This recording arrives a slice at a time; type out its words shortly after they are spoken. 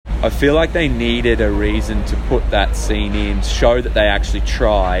I feel like they needed a reason to put that scene in, show that they actually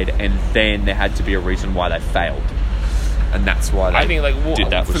tried, and then there had to be a reason why they failed. And that's why they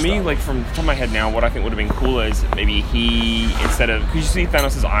did that. For me, like, from the top of my head now, what I think would have been cooler is maybe he, instead of... Because you see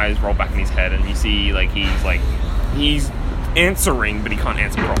Thanos' eyes roll back in his head, and you see, he's answering, but he can't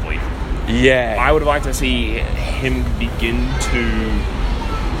answer properly. Yeah. I would have liked to see him begin to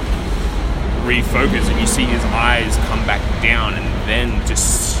refocus, and you see his eyes come back down, and then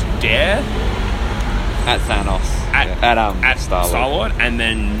just stare at Thanos, at Star-Lord, and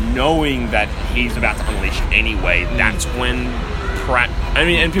then knowing that he's about to unleash anyway, that's when Pratt... I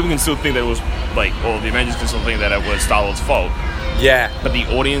mean, and people can still think that it was, like, or the Avengers can still think that it was Star-Lord's fault. Yeah. But the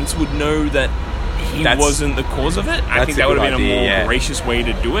audience would know that he wasn't the cause of it. I think that would have been a more gracious way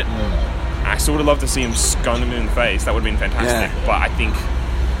to do it. I still would have loved to see him scun him in the face. That would have been fantastic. Yeah. But I think...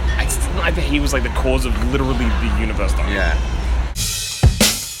 It's not like that he was, like, the cause of literally the universe dying. Yeah.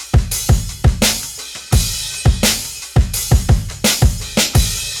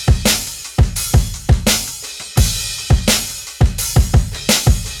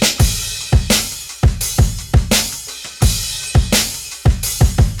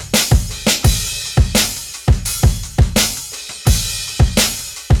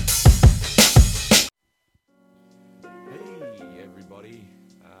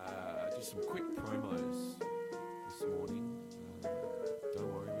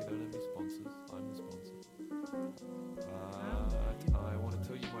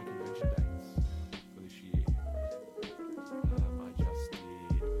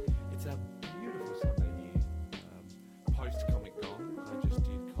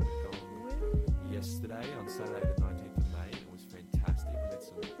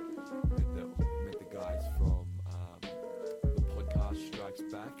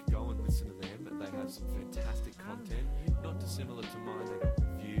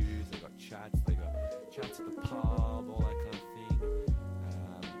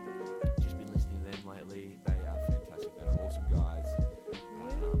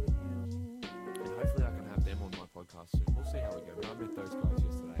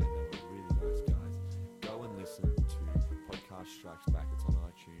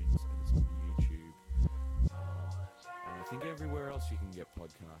 Everywhere else you can get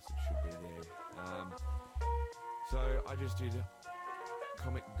podcasts, it should be there. So I just did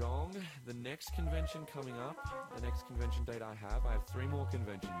Comic Gong. The next convention coming up, the next convention date I have 3 more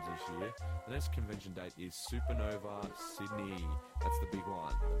conventions this year. The next convention date is Supernova Sydney. That's the big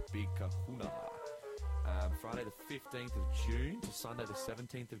one, the big kahuna. Friday the 15th of June to Sunday the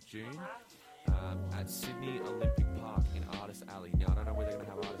 17th of June at Sydney Olympic Park in Artis Alley. Now, I don't know where they're going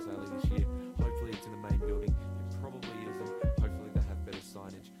to have Artis Alley this year. Hopefully it's in the main building. It probably isn't. Hopefully they have better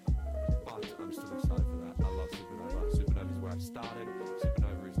signage. But I'm still excited for that. I love Supernova. Supernova is where I started.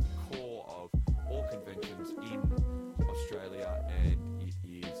 Supernova is the core of all conventions in Australia, and it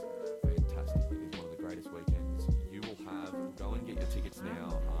is fantastic. It is one of the greatest weekends you will have. Go and get your tickets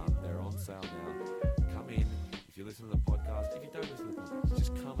now. They're on sale now. Come in. If you listen to the podcast, if you don't listen to the podcast,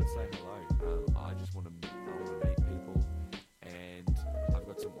 just come and say hello. I want to meet people, and I've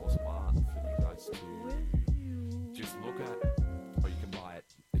got some awesome art for you guys to just look at, or you can buy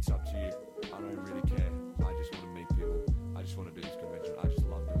it. It's up to you. I don't really care. I just want to meet people. I just want to do this convention. I just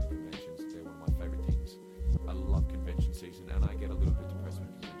love doing conventions. They're one of my favorite things. I love convention season, and I get a little bit depressed when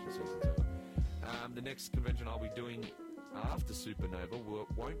convention season's over. The next convention I'll be doing after Supernova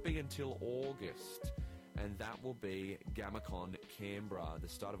won't be until August. And that will be GammaCon Canberra, the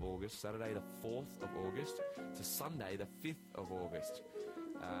start of August, Saturday the 4th of August to Sunday the 5th of August.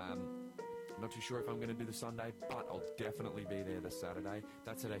 I'm not too sure if I'm going to do the Sunday, but I'll definitely be there the Saturday.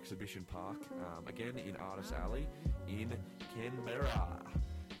 That's at Exhibition Park, again in Artis Alley in Canberra.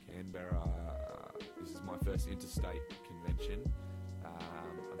 This is my first interstate convention.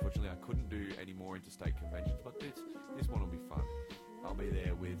 Unfortunately, I couldn't do any more interstate conventions, but this one will be fun. I'll be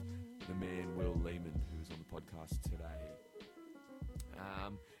there with the man Will Lehman, who was on the podcast today.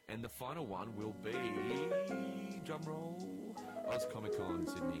 And the final one will be, drumroll, Oz Comic Con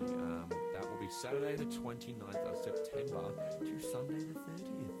Sydney. That will be Saturday the 29th of September to Sunday the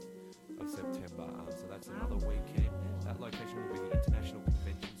 30th of September. So that's another weekend. That location will be the International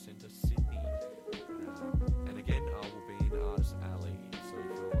Convention Centre, Sydney. And again, I will be in Artis Alley. So if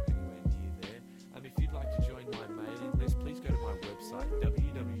you're anywhere near there, if you'd like to join my mailing list, please go to my website,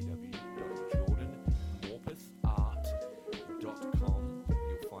 www.jordanmorpethart.com.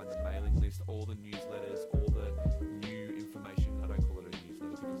 You'll find the mailing list, all the newsletters, all the new information. I don't call it a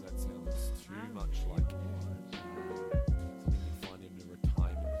newsletter because that sounds too much like something you find in a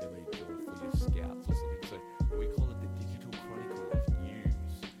retirement village or for your scouts or something. So we call it the digital chronicle of new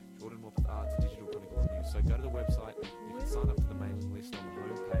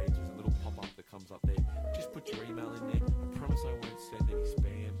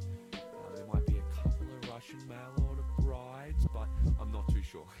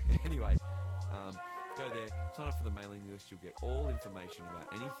sure. Anyway, go there, sign up for the mailing list. You'll get all information about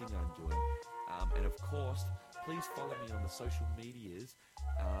anything I'm doing. And of course, please follow me on the social medias.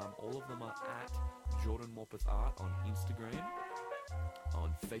 All of them are at Jordan Morpeth Art on Instagram,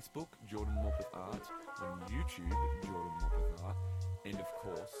 on Facebook, Jordan Morpeth Art, on YouTube, Jordan Morpeth Art, and of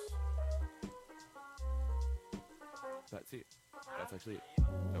course, that's it. That's actually it.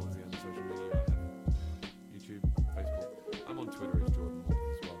 That was the only social media I have. YouTube, Facebook. I'm on Twitter as Jordan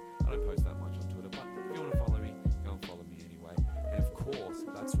Morpeth as well. I don't post that much on Twitter, but if you want to follow me, go and follow me anyway. And of course,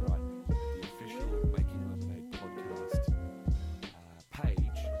 that's right, the official Making Lemonade podcast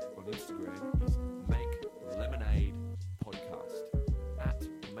page on Instagram is Make Lemonade Podcast. At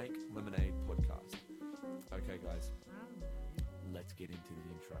Make Lemonade Podcast. Okay, guys, let's get into the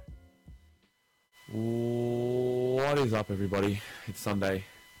intro. What is up, everybody? It's Sunday,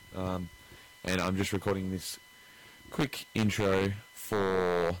 and I'm just recording this quick intro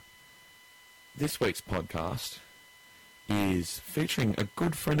for this week's podcast. Is featuring a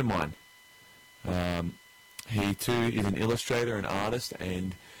good friend of mine. He too is an illustrator, an artist,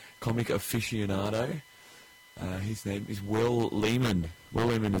 and comic aficionado. His name is Will Lehman. Will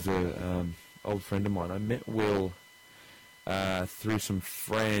Lehman is a old friend of mine. I met Will through some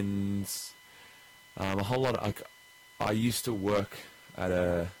friends. A whole lot of, I used to work at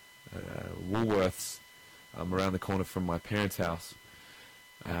a Woolworths around the corner from my parents' house,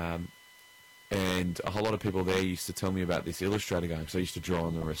 and a whole lot of people there used to tell me about this illustrator guy, because I used to draw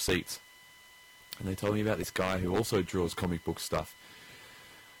on the receipts, and they told me about this guy who also draws comic book stuff.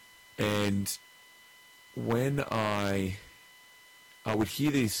 And when I would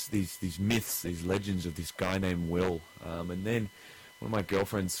hear these myths, these legends of this guy named Will, and then one of my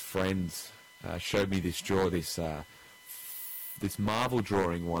girlfriend's friends showed me this Marvel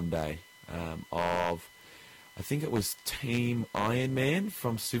drawing one day of, I think it was Team Iron Man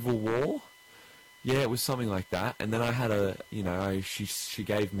from Civil War. Yeah, it was something like that. And then I had she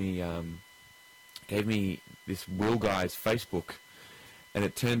gave me this Will guy's Facebook, and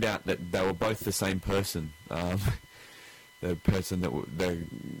it turned out that they were both the same person. The person that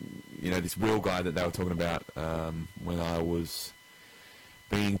this Will guy that they were talking about when I was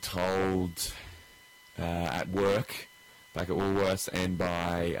being told at work, back at Woolworths, and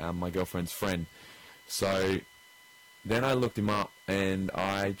by my girlfriend's friend. So then I looked him up, and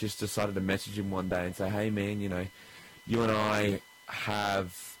I just decided to message him one day and say, hey man, you and I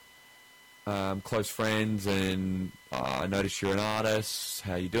have close friends, and I noticed you're an artist,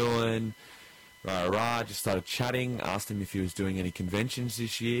 how you doing? Just started chatting, asked him if he was doing any conventions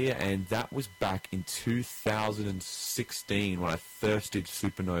this year, and that was back in 2016 when I first did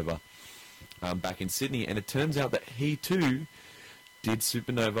Supernova back in Sydney. And it turns out that he too did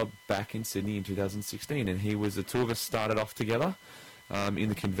Supernova back in Sydney in 2016, and the two of us started off together in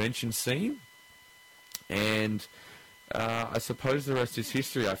the convention scene, and I suppose the rest is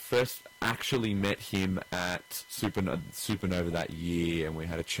history. I first actually met him at Supernova that year, and we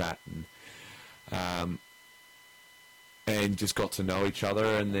had a chat, and just got to know each other,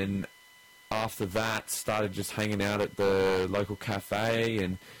 and then after that started just hanging out at the local cafe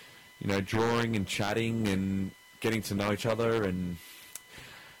and drawing and chatting and getting to know each other, and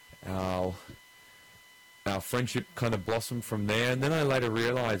our friendship kind of blossomed from there. And then I later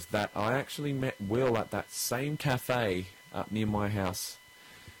realized that I actually met Will at that same cafe up near my house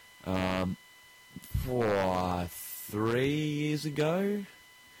for 3 years ago.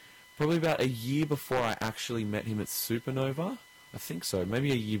 Probably about a year before I actually met him at Supernova. I think so.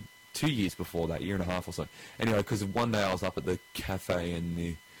 Maybe 2 years before that, year and a half or so. Anyway, because one day I was up at the cafe,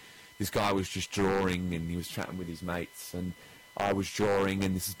 and this guy was just drawing, and he was chatting with his mates, and I was drawing,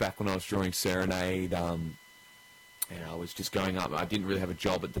 and this is back when I was drawing Serenade, and I was just going up. I didn't really have a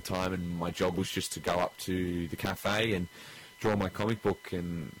job at the time, and my job was just to go up to the cafe and draw my comic book,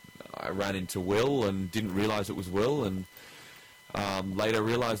 and I ran into Will and didn't realise it was Will, and later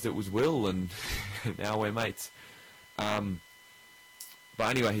realised it was Will, and now we're mates. But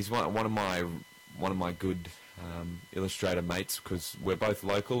anyway, he's one of my good illustrator mates, because we're both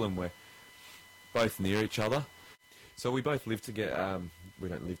local and we're both near each other. So we both live together. We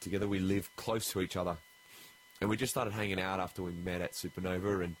don't live together. We live close to each other, and we just started hanging out after we met at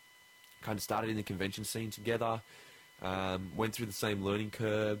Supernova, and kind of started in the convention scene together. Went through the same learning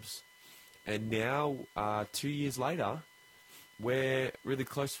curves, and now 2 years later, we're really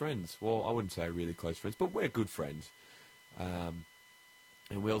close friends. Well, I wouldn't say really close friends, but we're good friends. And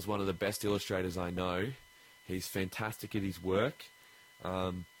Will's one of the best illustrators I know. He's fantastic at his work.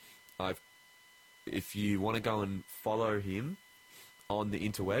 If you want to go and follow him on the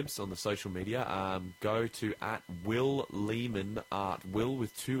interwebs, on the social media, go to @Will Lehman Art. Will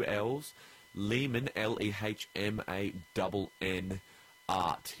with 2 L's. Lehman, Lehmann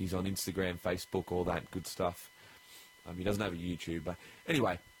Art. He's on Instagram, Facebook, all that good stuff. He doesn't have a YouTube, but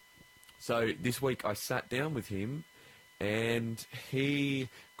anyway. So this week I sat down with him, and he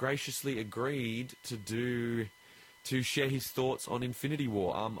graciously agreed to share his thoughts on Infinity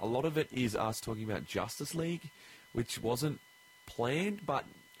War. A lot of it is us talking about Justice League, which wasn't planned, but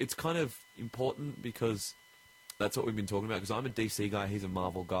it's kind of important because that's what we've been talking about, because I'm a DC guy, he's a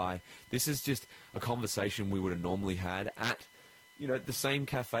Marvel guy. This is just a conversation we would have normally had at, the same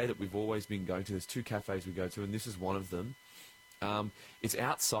cafe that we've always been going to. There's 2 cafes we go to, and this is one of them. It's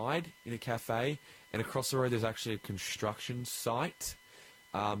outside in a cafe, and across the road there's actually a construction site.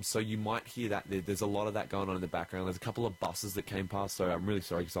 So you might hear that. There's a lot of that going on in the background. There's a couple of buses that came past, so I'm really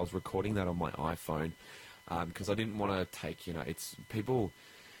sorry because I was recording that on my iPhone because I didn't want to take, it's people...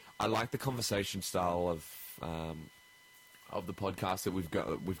 I like the conversation style of the podcast that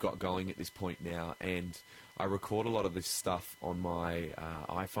we've got going at this point now, and I record a lot of this stuff on my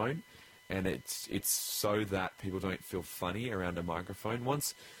iPhone, and it's so that people don't feel funny around a microphone.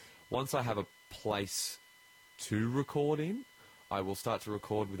 Once I have a place to record in, I will start to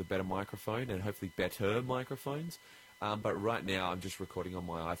record with a better microphone and hopefully better microphones. But right now I'm just recording on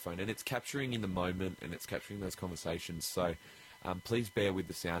my iPhone, and it's capturing in the moment, and it's capturing those conversations. So please bear with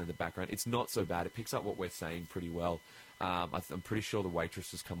the sound in the background. It's not so bad. It picks up what we're saying pretty well. I'm pretty sure the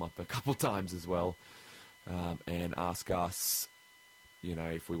waitress has come up a couple times as well and ask us,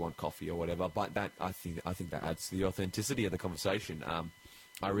 if we want coffee or whatever. But that I think that adds to the authenticity of the conversation.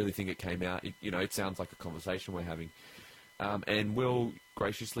 I really think it came out. It sounds like a conversation we're having. And Will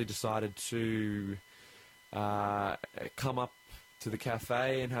graciously decided to come up to the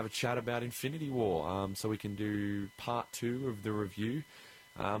cafe and have a chat about Infinity War, so we can do part 2 of the review.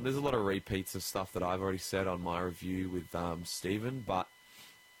 There's a lot of repeats of stuff that I've already said on my review with Stephen, but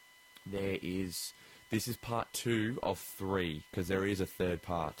this is part 2 of 3, because there is a third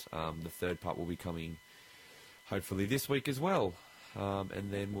part. The third part will be coming hopefully this week as well,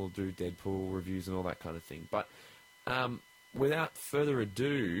 and then we'll do Deadpool reviews and all that kind of thing. But without further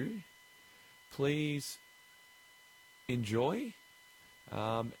ado, please enjoy.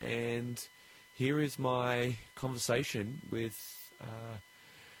 And here is my conversation with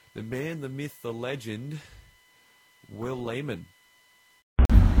the man, the myth, the legend, Will Lehman.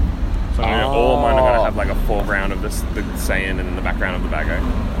 So all of mine are going to have like a foreground of the Saiyan and in the background of the Bago.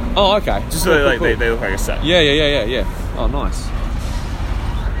 Oh, okay. Just so cool. They look like a set. Yeah. Oh, nice.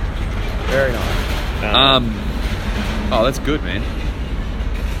 Very nice. Oh, that's good, man.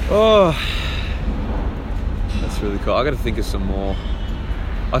 Oh, that's really cool. I got to think of some more.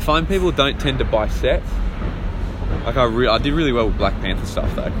 I find people don't tend to buy sets. Like I did really well with Black Panther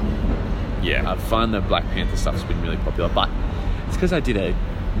stuff though. Yeah. I find the Black Panther stuff's been really popular, but it's because I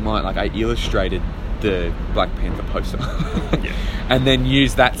illustrated the Black Panther poster. Yeah. And then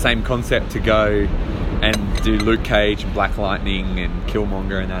used that same concept to go and do Luke Cage and Black Lightning and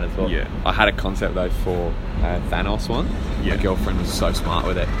Killmonger and that as well. Yeah. I had a concept though for Thanos one. Yeah. My girlfriend was so smart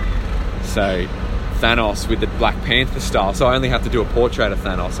with it. So Thanos with the Black Panther style. So I only have to do a portrait of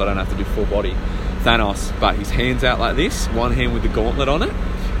Thanos. I don't have to do full body Thanos. But his hands out like this. One hand with the gauntlet on it.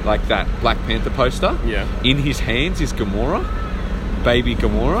 Like that Black Panther poster. Yeah. In his hands is Gamora. Baby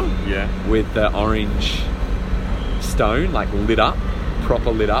Gamora. Yeah. With the orange stone, like lit up. Proper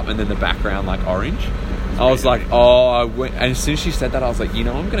lit up. And then the background like orange. I was like, and as soon as she said that, I was like, I'm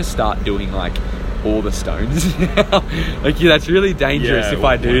going to start doing like all the stones now. Like, that's really dangerous if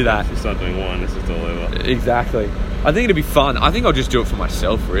I do that. If you start doing one, it's just all over. Exactly. I think it'd be fun. I think I'll just do it for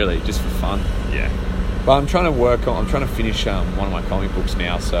myself, really, just for fun. Yeah. But I'm trying to finish one of my comic books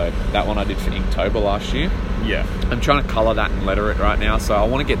now. So that one I did for Inktober last year. Yeah. I'm trying to colour that and letter it right now. So I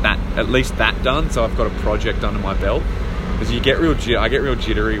want to get at least that done. So I've got a project under my belt. Because I get real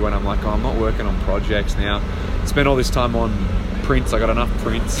jittery when I'm like, I'm not working on projects now. Spend all this time on prints. I got enough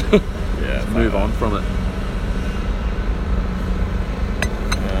prints. Yeah. Move on from it.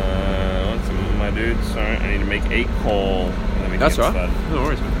 My dude, sorry, I need to make a call. That's right. No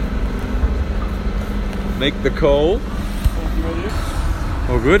worries, man. Make the call.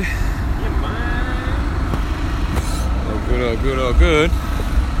 All good? Yeah, man. All good.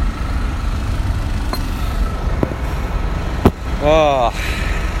 Oh.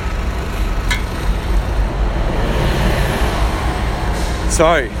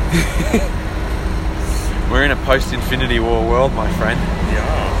 So, we're in a post-Infinity War world, my friend.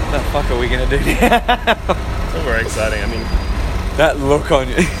 Yeah. What the fuck are we going to do now? It's all very exciting. I mean... That look on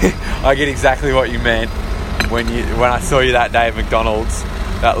you, I get exactly what you meant. when I saw you that day at McDonald's,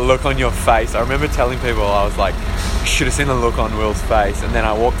 that look on your face. I remember telling people, I was like, you should have seen the look on Will's face. And then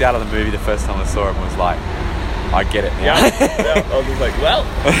I walked out of the movie the first time I saw it and was like, I get it now. Yeah. I was just like, well.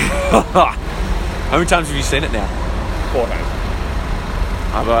 How many times have you seen it now? 4 times.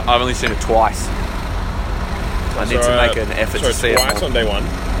 I've only seen it twice. I need to make an effort to see it twice on day one.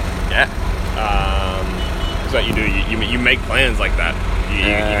 Yeah. That's what you do. You make plans like that.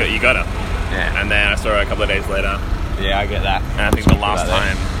 You gotta. Yeah. And then I saw it a couple of days later. Yeah, I get that. And I think the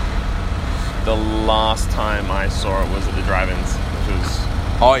last time I saw it was at the drive-ins, which was...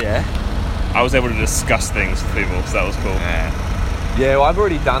 Oh, yeah? I was able to discuss things with people, so that was cool. Yeah, well, I've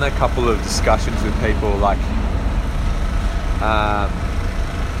already done a couple of discussions with people, like...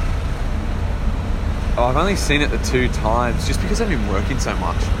 I've only seen it the 2 times, just because I've been working so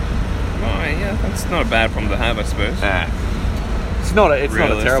much. Oh, yeah, that's not a bad problem to have, I suppose. Yeah. It's not a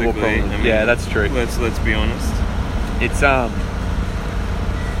terrible problem. I mean, yeah, that's true. Let's be honest. It's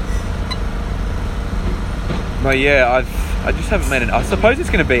but yeah, I just haven't made it. I suppose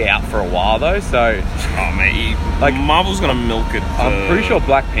it's going to be out for a while though. So, oh mate, like Marvel's going to milk it. I'm pretty sure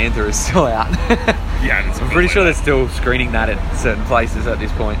Black Panther is still out. Yeah, I'm pretty sure they're still screening that at certain places at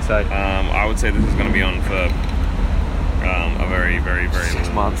this point. So, I would say this is going to be on for a very, very, very 6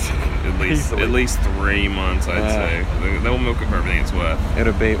 months. At least 3 months, I'd say. They'll milk it for everything it's worth.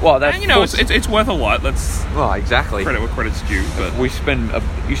 It'll be that's it's worth a lot. Let's exactly credit where credit's due. But you spend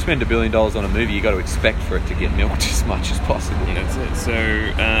 $1 billion on a movie, you got to expect for it to get milked as much as possible. That's it. So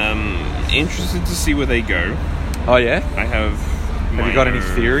interested to see where they go. Oh yeah, I have. Have you got any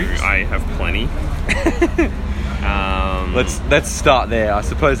theories? I have plenty. Let's start there. I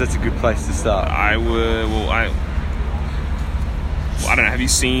suppose that's a good place to start. I don't know. Have you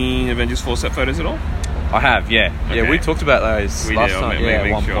seen Avengers 4 set photos at all? I have, yeah. Okay. Yeah, we talked about those last time. Yeah,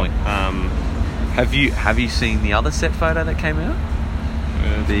 at one point. Have you seen the other set photo that came out?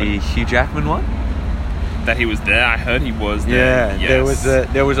 The Hugh Jackman one? That he was there. I heard he was there. Yeah, yes.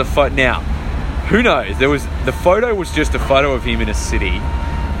 there was a photo. Now, who knows? The photo was just a photo of him in a city,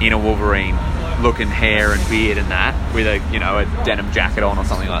 in a Wolverine looking hair and beard and that, with a denim jacket on or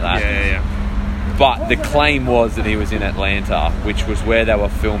something like that. Yeah. But the claim was that he was in Atlanta, which was where they were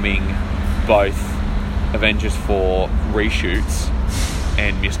filming both Avengers 4 reshoots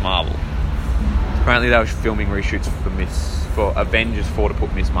and Miss Marvel. Apparently they were filming reshoots for Avengers 4 to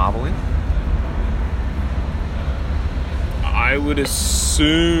put Miss Marvel in. I would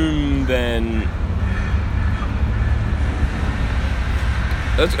assume then...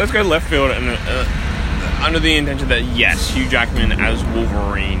 Let's go left field and under the intention that yes, Hugh Jackman as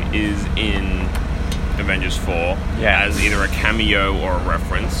Wolverine is in Avengers 4 as either a cameo or a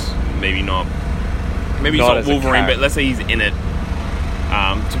reference. Maybe not Wolverine, but let's say he's in it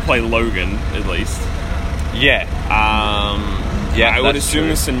to play Logan at least. Yeah. I would assume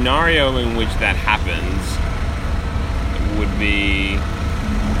the scenario in which that happens would be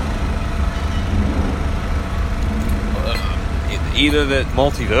either that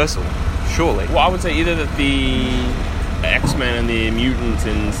multiversal, surely. Well, I would say either that the X-Men and the mutants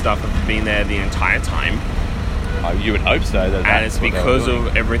and stuff have been there the entire time. You would hope so. And it's because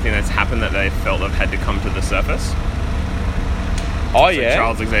of everything that's happened that they felt they've had to come to the surface. Oh, so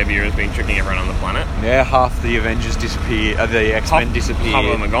Charles Xavier has been tricking everyone on the planet. Yeah, half the Avengers disappear, the X-Men disappear. Half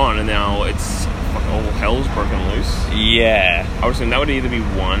of them are gone, and now it's all hell's broken loose. Yeah. I was saying that would either be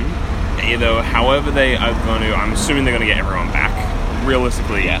one, however they are going to... I'm assuming they're going to get everyone back.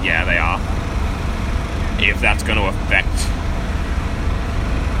 Realistically, yeah they are. If that's going to affect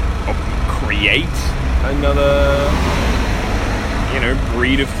or create another,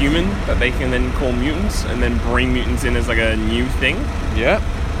 breed of human that they can then call mutants and then bring mutants in as like a new thing. Yeah.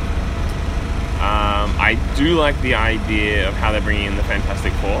 I do like the idea of how they're bringing in the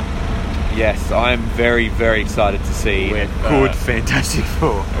Fantastic Four. Yes, I'm very, very excited to see a good Fantastic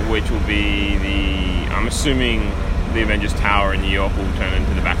Four. Which will be I'm assuming the Avengers Tower in New York will turn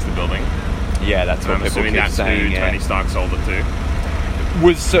into the Baxter Building. Yeah, that's what people keep saying. Who Tony Stark sold it to.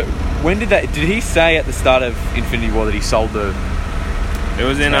 When did that? Did he say at the start of Infinity War that he sold the? It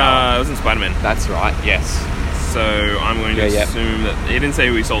was in Spider-Man. That's right. Yes. So I'm going to assume that he didn't say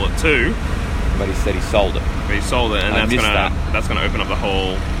who he sold it to, but he said he sold it. But he sold it, and that's gonna open up the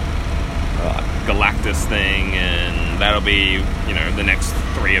whole Galactus thing, and that'll be the next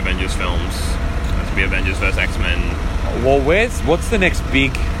 3 Avengers films. That'll be Avengers vs X-Men. Well, what's the next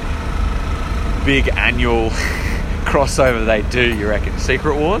big annual crossover they do, you reckon?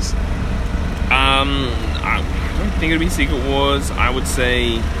 Secret Wars? I don't think it'd be Secret Wars. I would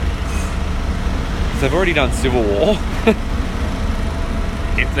say... They've already done Civil War.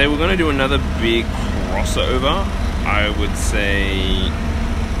 If they were going to do another big crossover, I would say...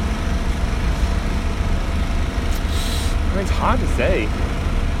 I mean, it's hard to say.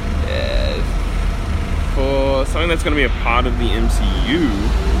 For something that's going to be a part of the MCU...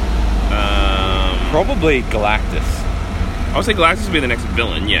 probably Galactus. I would say Galactus would be the next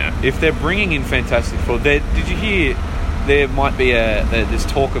villain, yeah. If they're bringing in Fantastic Four... Did you hear there might be this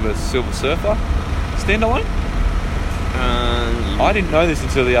talk of a Silver Surfer standalone? I didn't know this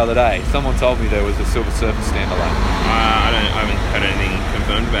until the other day. Someone told me there was a Silver Surfer standalone. I haven't heard anything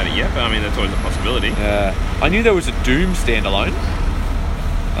confirmed about it yet, but I mean, that's always a possibility. Yeah. I knew there was a Doom standalone.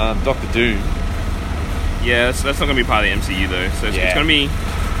 Dr. Doom. Yeah, so that's not going to be part of the MCU, though. So it's going to be...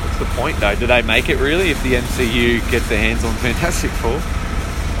 What's the point, though? Do they make it, really, if the MCU gets their hands on Fantastic Four?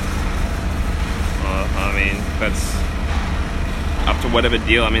 I mean, that's up to whatever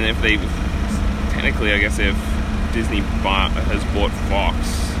deal. I mean, if they... Technically, I guess if Disney has bought Fox,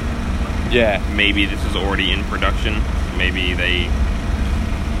 maybe this is already in production. Maybe they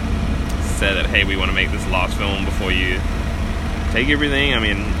said that, hey, we want to make this last film before you take everything. I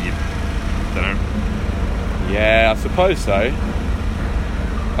mean, I don't know. Yeah, I suppose so.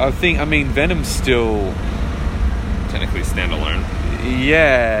 Venom's still technically standalone.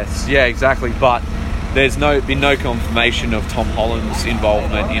 Yes, yeah, exactly. But there's been no confirmation of Tom Holland's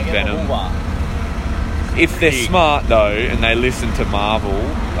involvement in Venom. If they're smart though, and they listen to Marvel,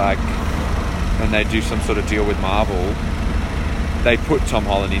 and they do some sort of deal with Marvel, they put Tom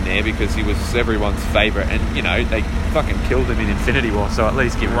Holland in there because he was everyone's favourite, and they fucking killed him in Infinity War, so at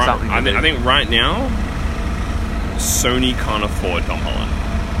least give him something to do. I think right now, Sony can't afford Tom Holland.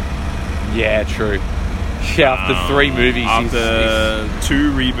 Yeah, true. Yeah, after 3 movies, after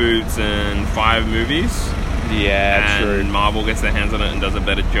 2 reboots and 5 movies. Yeah, and true. Marvel gets their hands on it and does a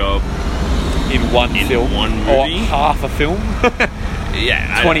better job. In one film, one movie, or half a film.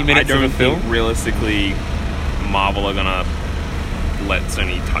 20 minutes of a film. I don't think realistically Marvel are gonna let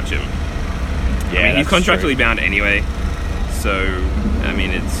Sony touch him. Yeah, I mean, he's contractually bound anyway, so I mean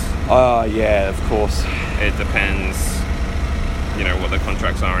it's. Yeah, of course. It depends, what the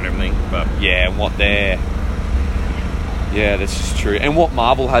contracts are and everything, but and what they're. Yeah, that's just true, and what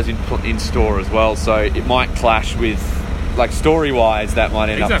Marvel has in store as well. So it might clash with. Story-wise, that might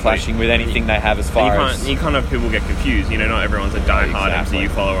end up clashing with anything they have as far as... You can't have people get confused. Not everyone's a die-hard MCU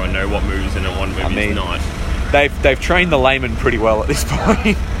follower and know what moves in and what movies not. They've trained the layman pretty well at this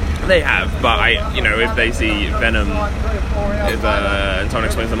point. They have, but if they see Venom, and someone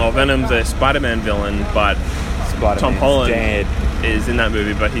explains to them, Venom's a Spider-Man villain, but Tom Holland is in that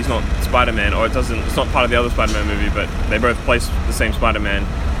movie, but he's not Spider-Man, or it's not part of the other Spider-Man movie, but they both play the same Spider-Man.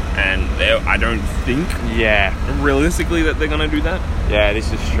 And I don't think, realistically, that they're going to do that. Yeah, this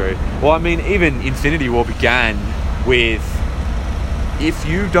is true. Well, I mean, even Infinity War began with, if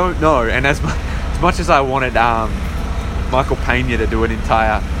you don't know, and as much as I wanted Michael Pena to do an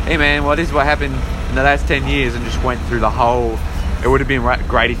entire, hey man, what happened in the last 10 years, and just went through the whole, it would have been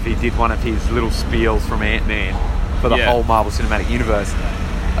great if he did one of his little spiels from Ant-Man for the whole Marvel Cinematic Universe.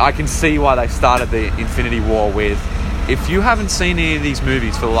 I can see why they started the Infinity War with, if you haven't seen any of these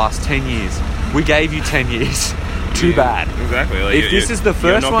movies for the last 10 years, we gave you 10 years. Too bad. Exactly. If this is the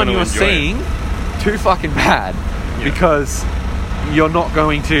first one you're seeing, too fucking bad. Yeah. Because you're not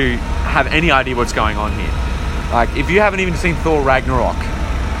going to have any idea what's going on here. If you haven't even seen Thor Ragnarok,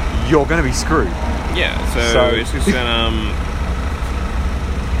 you're going to be screwed. Yeah, so it's just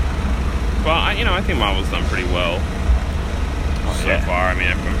well, I think Marvel's done pretty well so far. I mean,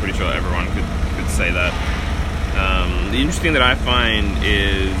 I'm pretty sure everyone could say that. The interesting that I find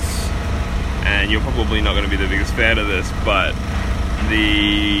is, and you're probably not going to be the biggest fan of this, but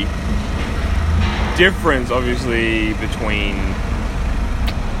the difference, obviously, between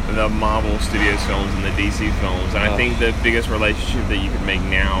the Marvel Studios films and the DC films, and I think the biggest relationship that you could make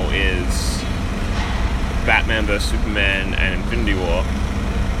now is Batman vs Superman and Infinity War.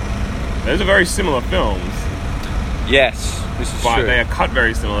 Those are very similar films. Yes, this is true. But they are cut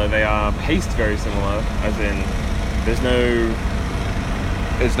very similar. They are paced very similar, as in there's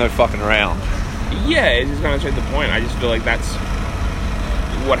no fucking around. Yeah, it's just kind of straight to the point. I just feel like that's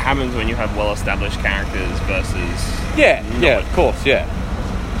what happens when you have well-established characters versus... Yeah, of course, yeah.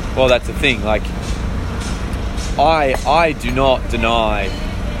 Well, that's the thing. I do not deny...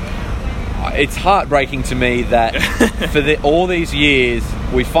 It's heartbreaking to me that for all these years,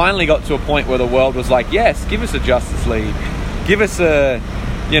 we finally got to a point where the world was like, yes, give us a Justice League. Give us a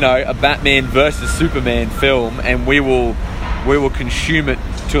Batman versus Superman film, and we will consume it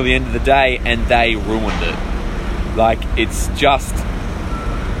till the end of the day, and they ruined it. It's just...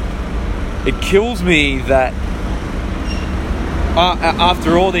 It kills me that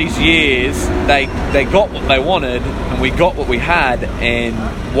after all these years, they got what they wanted, and we got what we had, and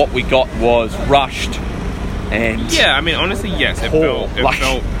what we got was rushed. And yeah, I mean, honestly, yes, it felt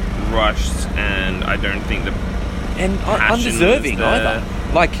rushed, and I don't think and undeserving either.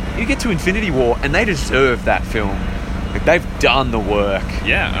 Like, you get to Infinity War, and they deserve that film. Like, they've done the work.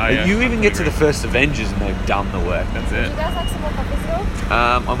 Yeah, you even get to the first Avengers, and they've done the work. That's it. Do you guys like some more coffee still?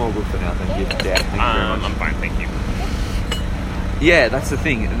 I'm all good for now, thank you. Yeah, thank you very much. I'm fine, thank you. Yeah, that's the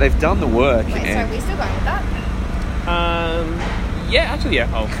thing. They've done the work. Wait, so are we still going with that? Yeah, actually, yeah.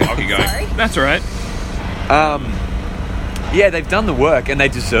 I'll keep going. Sorry. That's all right. Yeah, they've done the work, and they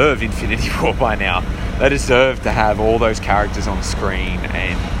deserve Infinity War by now. They deserve to have all those characters on screen,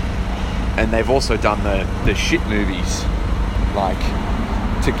 and they've also done the shit movies, like,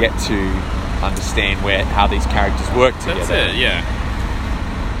 to get to understand how these characters work together. That's it, yeah.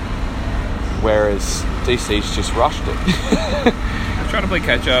 Whereas DC's just rushed it. I tried to play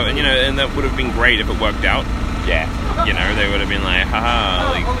catch up, and and that would have been great if it worked out. Yeah. They would have been like,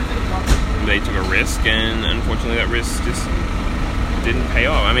 haha, like, they took a risk, and unfortunately that risk just didn't pay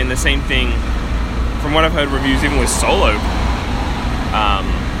off. I mean, the same thing, from what I've heard reviews, even with Solo,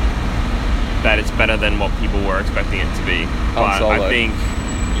 that it's better than what people were expecting it to be. But Solo. I think,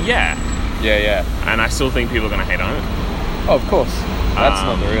 yeah. Yeah. And I still think people are going to hate on it. Oh, of course. That's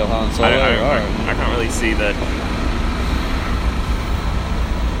not the real Han Solo. I can't really see that.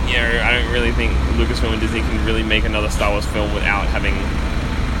 I don't really think Lucasfilm and Disney can really make another Star Wars film without having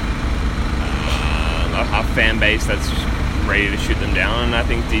a fan base that's ready to shoot them down, and I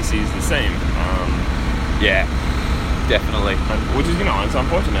think DC is the same. Yeah, definitely. Which is, it's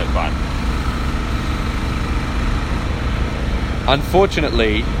unfortunate, but...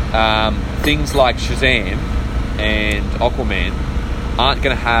 Unfortunately, things like Shazam and Aquaman aren't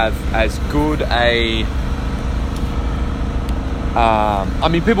going to have as good a...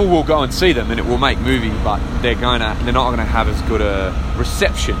 people will go and see them, and it will make movies, but they're not going to have as good a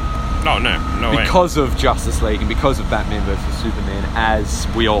reception. No way. Because of Justice League and because of Batman vs Superman, as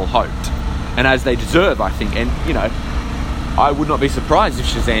we all hoped, and as they deserve, I think. And I would not be surprised if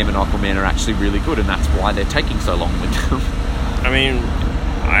Shazam and Aquaman are actually really good, and that's why they're taking so long with them. I mean,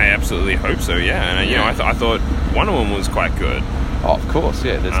 I absolutely hope so. Yeah, and I thought Wonder Woman was quite good. Oh, of course,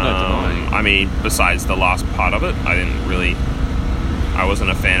 yeah. There's no denying. I mean, besides the last part of it, I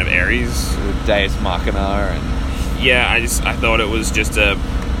wasn't a fan of Ares. Deus Machina and... Yeah, I thought it was just a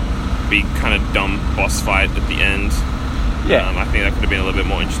big kind of dumb boss fight at the end. Yeah. I think that could have been a little bit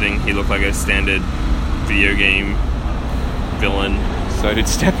more interesting. He looked like a standard video game villain. So did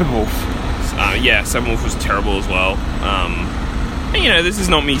Steppenwolf. Yeah, Steppenwolf was terrible as well. And, this is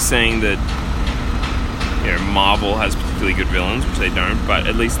not me saying that Marvel has particularly good villains, which they don't, but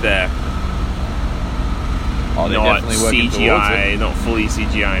at least they're not CGI, not fully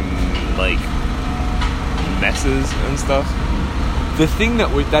CGI, like, messes and stuff. The thing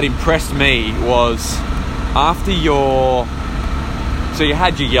that impressed me was after so you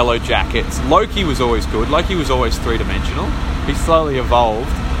had your Yellow Jackets. Loki was always good. Loki was always three-dimensional. He slowly evolved.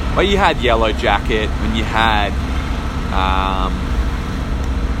 But you had Yellow Jacket, and you had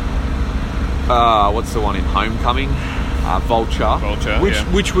what's the one in Homecoming? Vulture,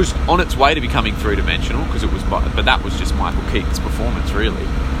 which was on its way to becoming three-dimensional, because it was, but that was just Michael Keaton's performance, really.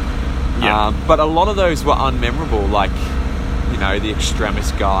 Yeah. But a lot of those were unmemorable, like the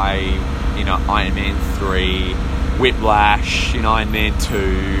Extremis guy, Iron Man 3, Whiplash in Iron Man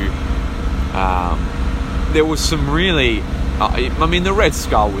 2. There was some really... the Red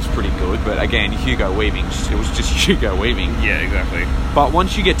Skull was pretty good, but again, Hugo Weaving, it was just Hugo Weaving. Yeah, exactly. But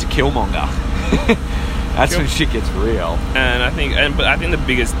once you get to Killmonger, that's when shit gets real. And I think the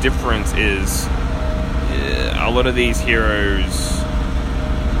biggest difference is a lot of these heroes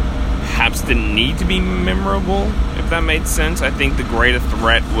perhaps didn't need to be memorable, if that made sense. I think the greater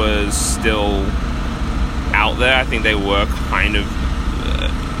threat was still out there. I think they were kind of,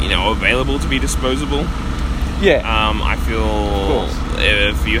 available to be disposable. Yeah. I feel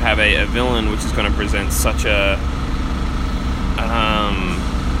if you have a villain which is going to present such a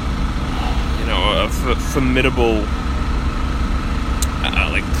formidable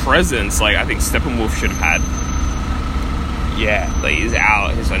presence, like I think Steppenwolf should have had. Yeah, like he's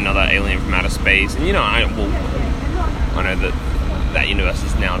another alien from outer space, and I know that universe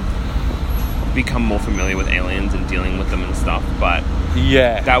has now become more familiar with aliens and dealing with them and stuff, but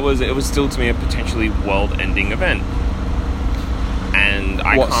yeah, it was still to me a potentially world-ending event, and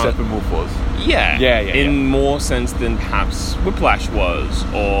Steppenwolf was. Yeah, in more sense than perhaps Whiplash was,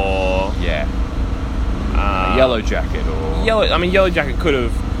 or Yellow Jacket, or Yellow Jacket could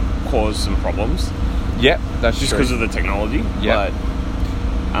have caused some problems. Yep, that's just true. because of the technology. Yep. But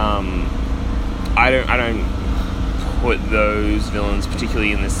I don't put those villains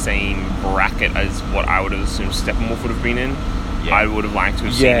particularly in the same bracket as what I would have assumed Steppenwolf would have been in. Yeah. I would have liked to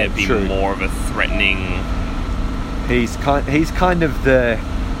have seen it be true. more of a threatening. He's kind of the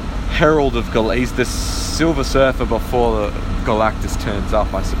herald of he's the Silver Surfer before Galactus turns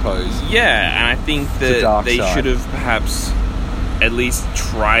up, I suppose. Yeah, and I think that they should have perhaps at least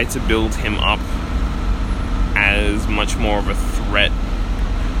tried to build him up as much more of a threat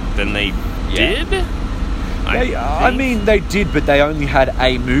than they did. I mean, they did, but they only had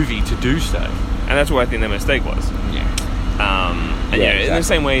a movie to do so. And that's what I think their mistake was. Yeah. Exactly. In the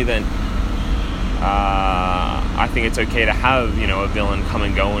same way that I think it's okay to have, a villain come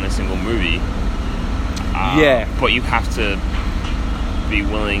and go in a single movie. But you have to be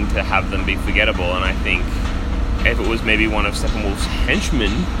willing to have them be forgettable, and I think if it was maybe one of Steppenwolf's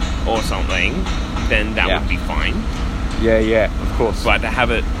henchmen or something, then that would be fine. Yeah, of course. But to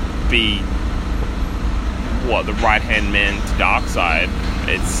have it be the right-hand man to Darkseid,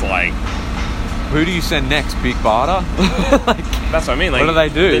 it's like... Who do you send next? Big Barda? That's what I mean. Like, what do they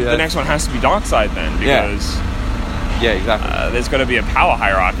do? The next one has to be Darkseid then, because... Yeah, exactly. There's got to be a power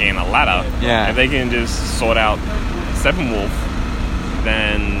hierarchy and a ladder. Yeah. If they can just sort out Steppenwolf,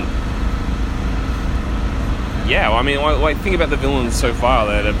 then... Yeah, well, I mean, think about the villains so far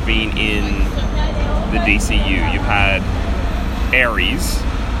that have been in the DCU. You've had Ares,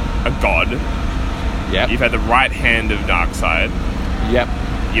 a god. Yep. You've had the right hand of Darkseid. Yep.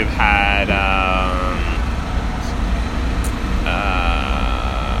 You've had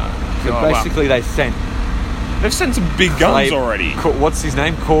basically they've sent some big guns already. What's his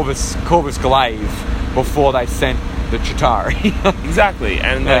name? Corvus Glaive, before they sent the Chitauri. Exactly,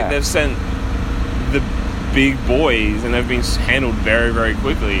 and they've sent the big boys, and they've been handled very, very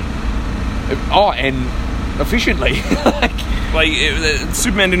quickly. Oh, and efficiently.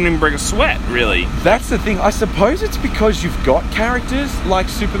 Superman didn't even break a sweat, really. That's the thing. I suppose it's because you've got characters like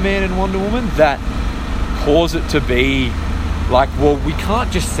Superman and Wonder Woman that cause it to be like, well, we can't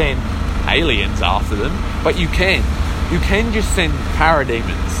just send aliens after them, but you can. You can just send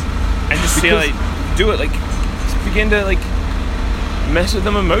parademons. And just see how they do it, begin to, mess with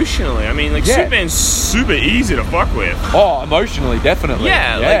them emotionally. I mean, Superman's super easy to fuck with. Oh, emotionally, definitely.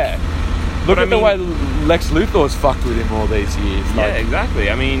 Yeah. Look at the way Lex Luthor's fucked with him all these years. Yeah,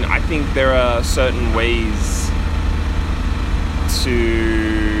 exactly. I mean, I think there are certain ways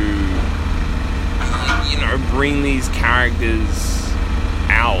to, bring these characters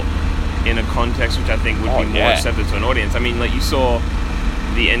out in a context which I think would be more accepted to an audience. I mean, you saw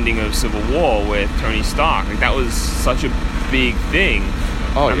the ending of Civil War with Tony Stark. That was such a big thing.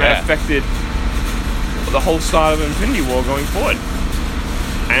 And that affected the whole start of Infinity War going forward.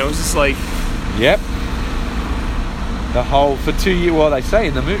 And it was just like... Yep. The whole... For 2 years... Well, they say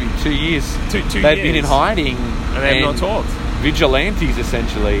in the movie, 2 years. They've been in hiding. And they have not talked. Vigilantes,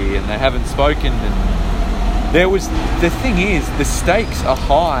 essentially. And they haven't spoken. And there was... The thing is, the stakes are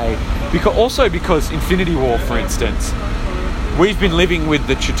high. Because Infinity War, for instance... We've been living with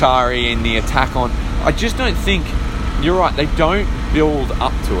the Chitauri and the attack on... I just don't think... You're right, they don't build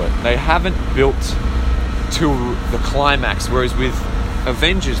up to it. They haven't built to the climax, whereas with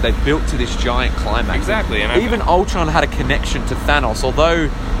Avengers, they've built to this giant climax. Exactly. And even Ultron had a connection to Thanos, although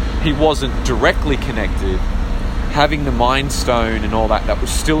he wasn't directly connected. Having the Mind Stone and all that was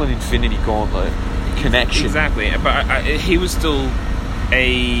still an Infinity Gauntlet connection. Exactly, but he was still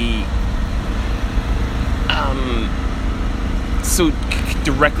a... so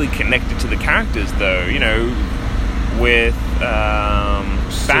directly connected to the characters, though, with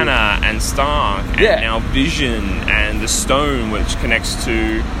Banner and Stark, and now Vision and the Stone, which connects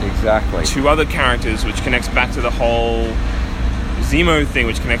to two other characters, which connects back to the whole Zemo thing,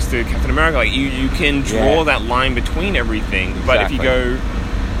 which connects to Captain America. You can draw that line between everything. But if you go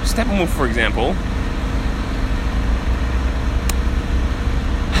Steppenwolf, for example,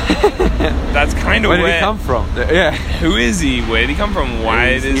 that's kind of where did he come from? Who is he? Where did he come from?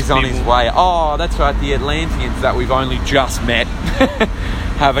 Why he's on his way? Oh, that's right. The Atlanteans that we've only just met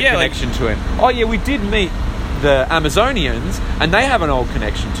have a connection to him. Oh yeah, we did meet the Amazonians, and they have an old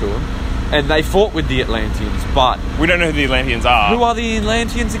connection to him, and they fought with the Atlanteans. But we don't know who the Atlanteans are. Who are the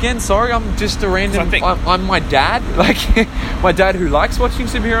Atlanteans again? Sorry, I'm just a random... I'm my dad. My dad who likes watching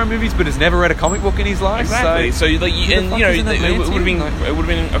superhero movies but has never read a comic book in his life. Exactly. It would have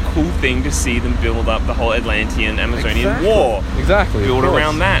been a cool thing to see them build up the whole Atlantean-Amazonian war. Exactly. Build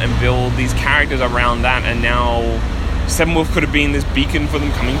around that and build these characters around that, and now Steppenwolf could have been this beacon for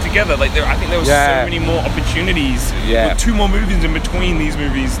them coming together. I think there were so many more opportunities with 2 more movies in between these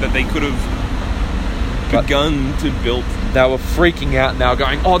movies that they could have begun to build. They were freaking out and they were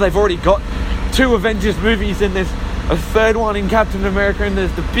going, oh, they've already got 2 Avengers movies and there's a 3rd one in Captain America and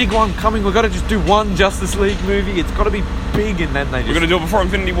there's the big one coming. We've got to just do 1 Justice League movie. It's got to be big. And then they just... We're going to do it before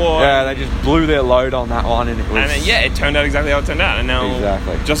Infinity War. Yeah, they just blew their load on that one and it was... And it turned out exactly how it turned out. And now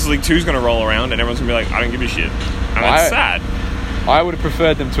Justice League 2 is going to roll around and everyone's going to be like, I don't give a shit. And that's sad. I would have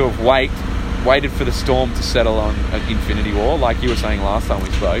preferred them to have waited for the storm to settle on Infinity War, like you were saying last time we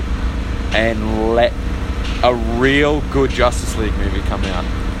spoke, and let a real good Justice League movie come out.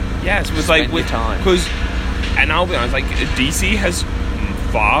 Yeah, it was like with time. Because, and I'll be honest, like DC has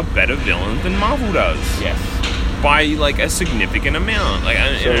far better villains than Marvel does. Yes. By like a significant amount. Like,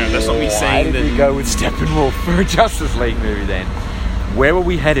 that's not me saying that. Why did we go with Steppenwolf for a Justice League movie then? Where were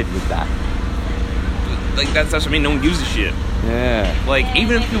we headed with that? Like that's what I mean. No one gives a shit. Yeah. Like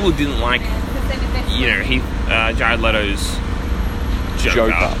even if people didn't like, Jared Leto's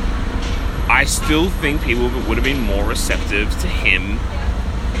Joker, I still think people would have been more receptive to him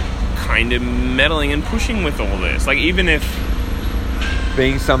kind of meddling and pushing with all this. Like even if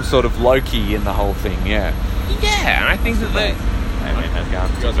being some sort of Loki in the whole thing, yeah. Yeah, and I think that they... Hey man, how's it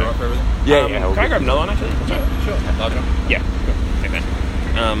going? You guys all right for everything? Yeah, can I grab another one actually? Sure. Yeah, cool. Take that.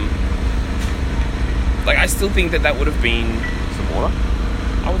 Like I still think that would have been... Some water?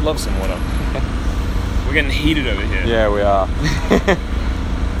 I would love some water. We're getting heated over here. Yeah, we are.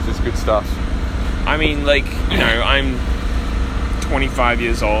 This is good stuff. I mean, like, I'm 25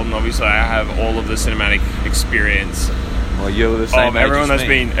 years old, and obviously I have all of the cinematic experience. Well, you're the same age everyone as that's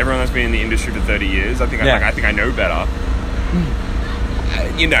me. Everyone that's been in the industry for 30 years. I think I know better.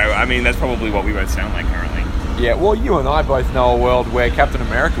 I mean, that's probably what we both sound like currently. Yeah, well, you and I both know a world where Captain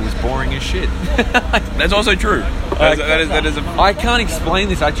America was boring as shit. That's also true. That is I can't explain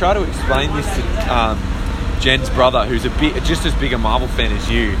this. I try to explain this to Jen's brother, who's just as big a Marvel fan as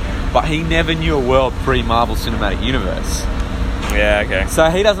you, but he never knew a world pre-Marvel Cinematic Universe. Yeah, okay. So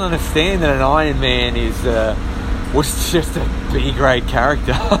he doesn't understand that an Iron Man was just a B-grade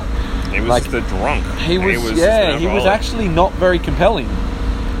character. He was just a drunk. He was actually not very compelling.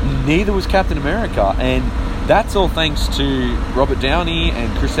 Neither was Captain America, and that's all thanks to Robert Downey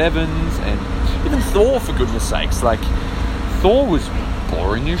and Chris Evans and even Thor, for goodness sakes. Like, Thor was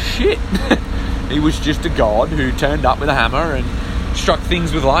boring as shit. He was just a god who turned up with a hammer and struck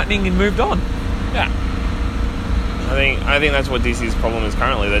things with lightning and moved on. Yeah. I think that's what DC's problem is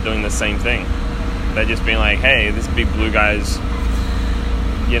currently. They're doing the same thing. They're just being like, hey, this big blue guy's,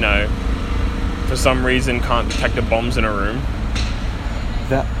 for some reason can't detect the bombs in a room.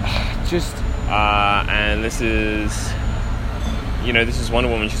 And this is Wonder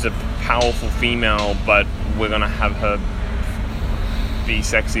Woman. She's a powerful female, but we're gonna have her be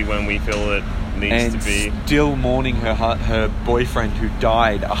sexy when we feel it needs to be. And still mourning her boyfriend who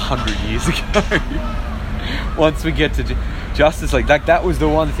died 100 years ago. Once we get to Justice League, like that was the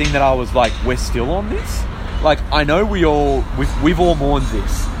one thing that I was like, we're still on this. Like I know we've all mourned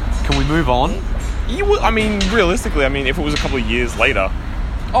this. Can we move on? Realistically, if it was a couple of years later.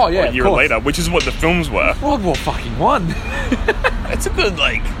 Oh yeah, a year later, which is what the films were. World War fucking One. It's a good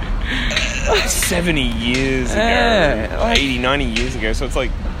 70 years ago, 80, 90 years ago. So it's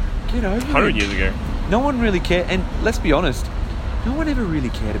 100 years ago. No one really cared, and let's be honest, no one ever really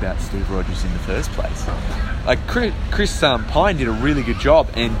cared about Steve Rogers in the first place. Like Chris Pine did a really good job,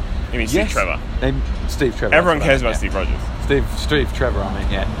 and you mean Steve Trevor? Steve Trevor. Everyone cares about Steve Rogers. Steve Trevor.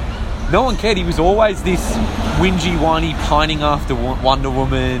 Yeah. No one cared. He was always this whingy, whiny, pining after Wonder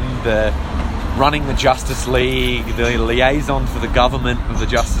Woman, the running the Justice League, the liaison for the government of the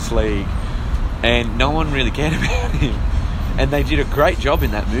Justice League, and no one really cared about him. And they did a great job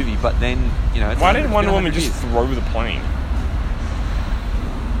in that movie, but then, why didn't Wonder Woman just throw the plane?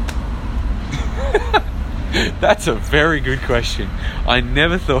 That's a very good question. I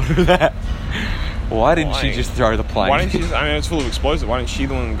never thought of that. Why didn't she just throw the plane? Why didn't she just, it's full of explosives. Why didn't she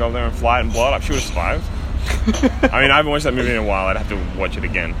the one go there and fly it and blow it up? She would have survived. I haven't watched that movie in a while. I'd have to watch it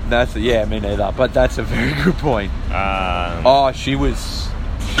again. Me neither. But that's a very good point. She was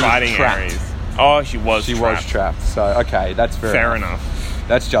fighting trapped. Ares. Oh, she was trapped. So, okay, that's fair enough.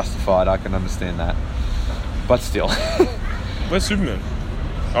 That's justified. I can understand that. But still. Where's Superman?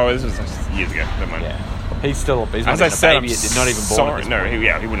 Oh, this was years ago. Never mind. Yeah. He's not baby. Not even born. No, he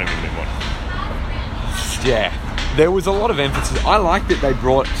wouldn't have been born. Yeah. There was a lot of emphasis. I like that they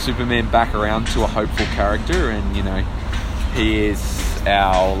brought Superman back around to a hopeful character, and he is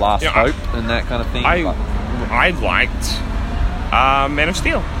our last hope and that kind of thing. I liked Man of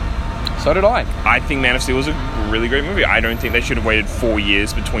Steel. So did I. I think Man of Steel was a really great movie. I don't think they should have waited 4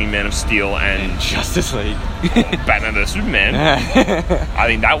 years between Man of Steel and Justice League. Batman vs Superman. I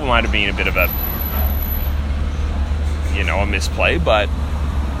think that might have been a bit of a a misplay, but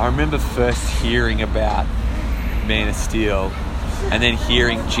I remember first hearing about Man of Steel and then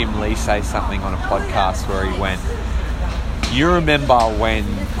hearing Jim Lee say something on a podcast where he went, you remember when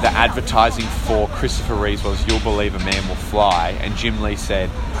the advertising for Christopher Reeves was "You'll believe a man will fly," and Jim Lee said,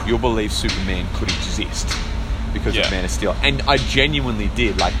 "You'll believe Superman could exist because of Man of Steel." And I genuinely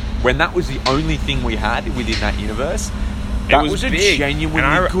did. Like, when that was the only thing we had within that universe, that was a big.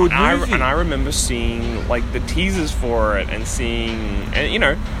 genuinely good movie. And I remember seeing like the teasers for it and seeing, and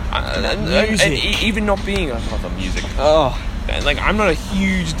even not being, I love the music. Oh, like, I'm not a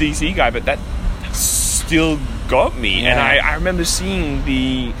huge DC guy, but that still got me. And I remember seeing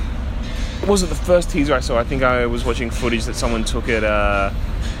it wasn't the first teaser I saw. I think I was watching footage that someone took at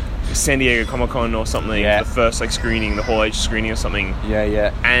San Diego Comic-Con or something, the first like screening, the Hall H screening or something.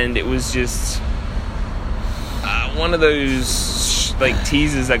 And it was just one of those like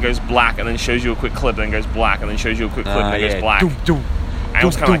teasers that goes black and then shows you a quick clip, then goes black and then shows you a quick clip and then goes black. And it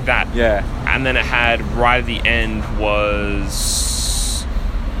was kind of like that. And then it had, right at the end, was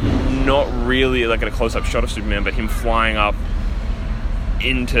not really like a close-up shot of Superman, but him flying up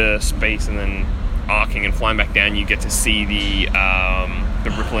into space and then arcing and flying back down. You get to see the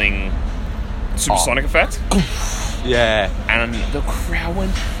rippling supersonic effect. And the crowd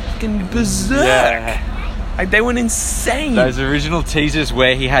went fucking berserk. Like, they went insane. Those original teasers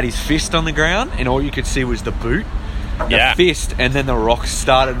where he had his fist on the ground and all you could see was the boot, the fist, and then the rocks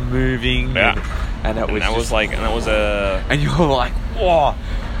started moving. And you were like, whoa.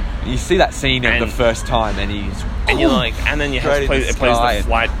 You see that scene the first time, and and then you have to play. It plays the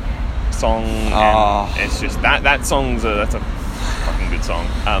flight song. And it's just that's a fucking good song.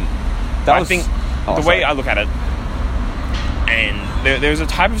 I think the way I look at it, and there's a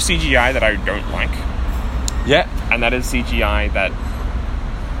type of CGI that I don't like. And that is CGI that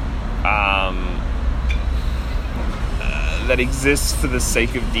that exists for the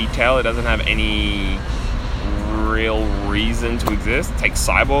sake of detail. It doesn't have any real reason to exist. Take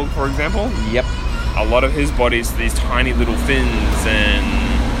Cyborg, for example. A lot of his body's these tiny little fins,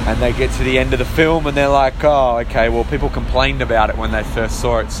 and they get to the end of the film and they're like, oh, okay, well, people complained about it when they first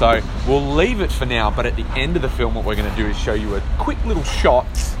saw it, so we'll leave it for now. But at the end of the film, what we're going to do is show you a quick little shot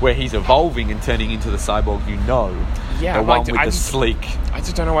where he's evolving and turning into the cyborg the one with the sleek I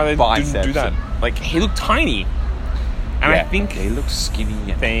just don't know why they didn't do that. Like, he looked tiny, and I think he looked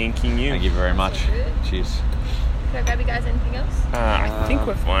skinny. Thank you very much. Cheers. Can I grab you guys anything else? I think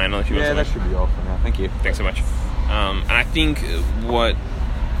we're fine. If you want that should be all for now. Thank you. Thanks so much. And I think what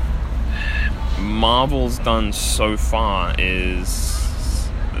Marvel's done so far is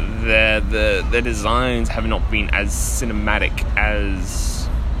their designs have not been as cinematic as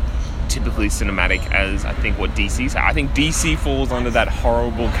typically cinematic as I think what DC's have. I think DC falls under that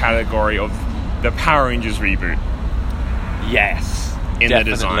horrible category of the Power Rangers reboot. Yes, in the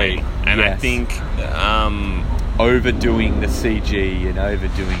design, and I think overdoing the CG and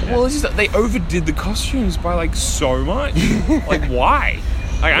overdoing it. Well, it's just that they overdid the costumes by like so much. Like, why?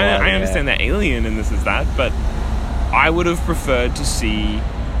 Like, I understand they're alien and this is that, but I would have preferred to see.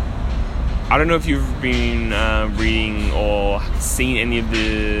 I don't know if you've been reading or seen any of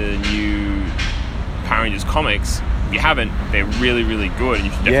the new Power Rangers comics. If you haven't, they're really, really good. And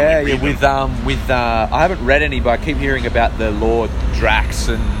you should definitely read them. I haven't read any, but I keep hearing about the Lord Drax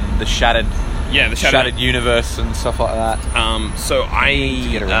and the Shattered Universe and stuff like that. So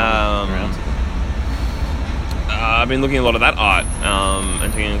I've been looking at a lot of that art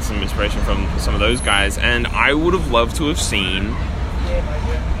and taking some inspiration from some of those guys, and I would have loved to have seen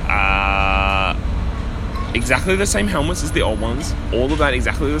exactly the same helmets as the old ones, all of that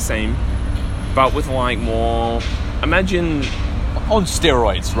exactly the same, but with like more, imagine on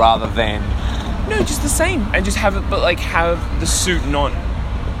steroids rather than just the same, and just have it, but like have the suit not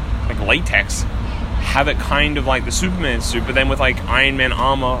like latex, have it kind of like the Superman suit, but then with like Iron Man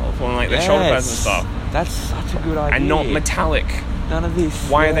armor on like the shoulder pads and stuff. That's such a good idea. And not metallic. None of this.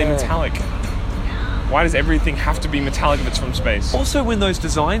 Why are they metallic? Why does everything have to be metallic if it's from space? Also, when those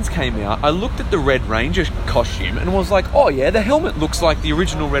designs came out, I looked at the Red Ranger costume and was like, oh yeah, the helmet looks like the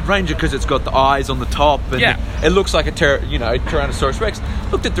original Red Ranger because it's got the eyes on the top and it looks like a Tyrannosaurus Rex.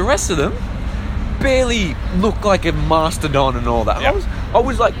 Looked at the rest of them, barely looked like a Mastodon and all that. I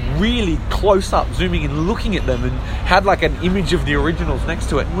was like really close up, zooming and looking at them, and had like an image of the originals next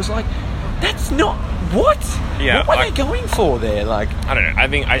to it, and was like, that's not what? Yeah, what were they going for there? Like, I don't know. I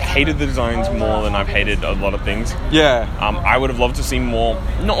think I hated the designs more than I've hated a lot of things. Yeah. I would have loved to see more,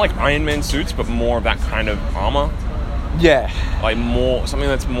 not like Iron Man suits, but more of that kind of armor. Yeah. Like more, something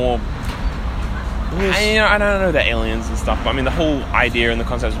that's more I don't know the aliens and stuff, but I mean the whole idea and the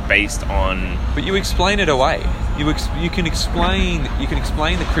concept is based on. But you explain it away. You can explain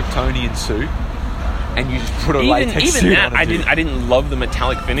the Kryptonian suit, and you just put a latex suit on it. I didn't love the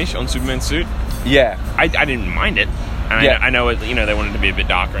metallic finish on Superman's suit. Yeah, I didn't mind it, and I know it. They wanted to be a bit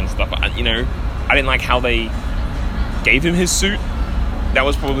darker and stuff. But I didn't like how they gave him his suit. That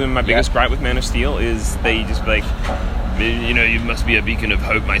was probably my biggest gripe with Man of Steel. Is they just like, you must be a beacon of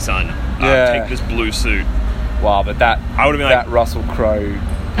hope, my son. Take this blue suit. Wow, but I would have been that Russell Crowe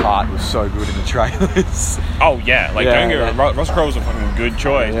part was so good in the trailers. Oh yeah, Russell Crowe was a fucking good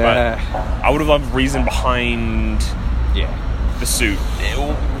choice, but I would have loved reason behind the suit. It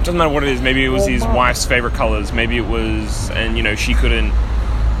doesn't matter what it is. Maybe it was his wife's favorite colors. Maybe it was, and she couldn't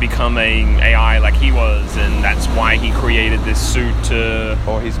become an AI like he was, and that's why he created this suit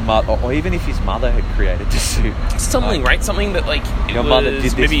or his mother, or even if his mother had created the suit, something that your mother did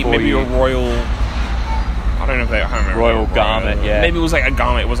this maybe a royal. I don't know if I can't remember. Royal garment, yeah. Maybe it was like a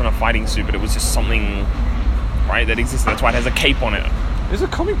garment. It wasn't a fighting suit, but it was just something, right, that existed. That's why it has a cape on it. There's a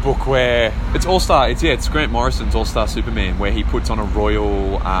comic book where it's All-Star. It's Grant Morrison's All-Star Superman, where he puts on a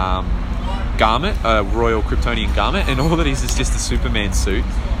royal garment, a royal Kryptonian garment, and all that is just a Superman suit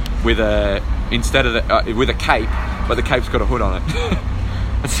with with a cape, but the cape's got a hood on it.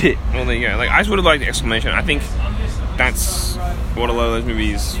 That's it. Well, there you go. I just would have liked the explanation. I think that's what a lot of those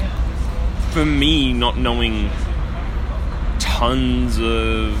movies. For me, not knowing tons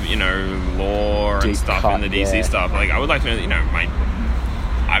of, lore and stuff in the DC stuff, I would like to know, I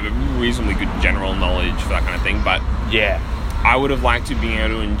have a reasonably good general knowledge for that kind of thing, but I would have liked to be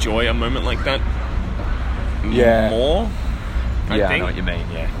able to enjoy a moment like that more. I think. I know what you mean,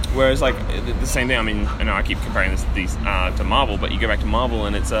 yeah. Whereas, the same thing, I know I keep comparing these to Marvel, but you go back to Marvel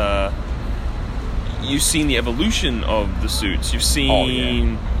and it's, you've seen the evolution of the suits. You've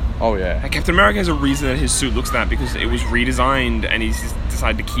seen... Oh, yeah. Captain America has a reason that his suit looks that, because it was redesigned and he's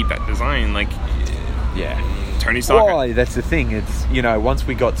decided to keep that design. Tony Stark. Well, that's the thing. It's, once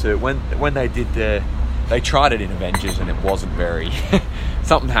we got to... When they did they tried it in Avengers and it wasn't very...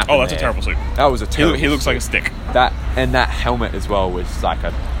 Something happened. Oh, that's a terrible suit. That was a terrible He looks like a stick. That helmet as well was like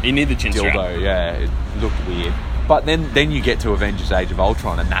a... You need the chin strap. Dildo, yeah. It looked weird. But then you get to Avengers Age of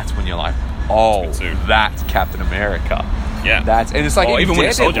Ultron and that's when you're like, oh, that's Captain America. Yeah. And it's like... even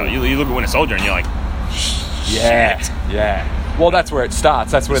Winter Soldier. You look at Winter Soldier and you're like... Shit. Yeah. Well, that's where it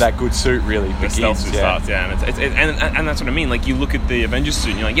starts. That's where that good suit really begins. The stealth suit starts, yeah. And that's what I mean. You look at the Avengers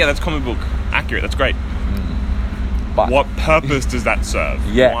suit and you're like, yeah, that's comic book accurate. That's great. But what purpose does that serve?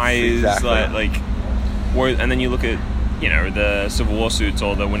 Yes, why is exactly. and then you look at the Civil War suits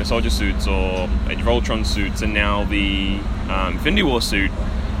or the Winter Soldier suits or Age of Ultron suits and now the Infinity War suit,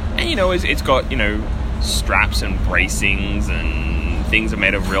 and it's got straps and bracings and things are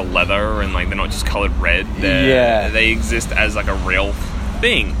made of real leather and they're not just colored red. They exist as a real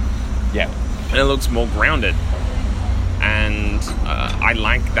thing. Yeah, and it looks more grounded, and I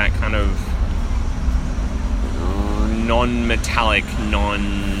like that kind of non-metallic, feels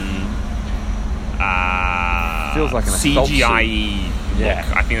like an CGI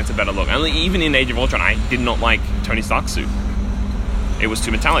look. I think that's a better look. And even in Age of Ultron, I did not like Tony Stark's suit. It was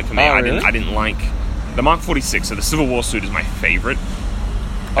too metallic for me. Oh, really? I didn't like the Mark 46. So the Civil War suit is my favorite.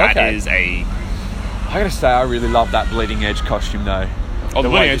 That is I gotta say, I really love that Bleeding Edge costume though. Oh, the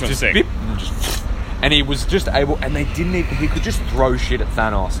Bleeding Edge was sick. And he was just able, and they didn't even, he could just throw shit at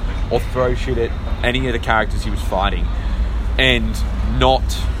Thanos or throw shit at any of the characters he was fighting and not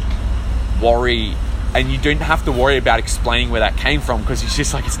worry, and you don't have to worry about explaining where that came from because it's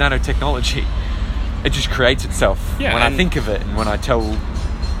just it's nanotechnology. It just creates itself when I think of it and when I tell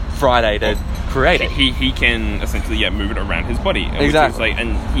Friday to create it. He can essentially move it around his body. Exactly.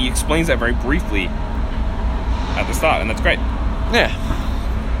 And he explains that very briefly at the start, and that's great. Yeah.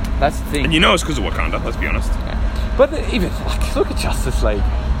 That's the thing. And it's because of Wakanda, let's be honest. Yeah. But even, look at Justice League.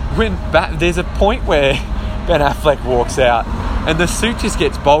 When there's a point where Ben Affleck walks out and the suit just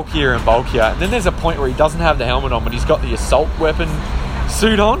gets bulkier and bulkier. And then there's a point where he doesn't have the helmet on, but he's got the assault weapon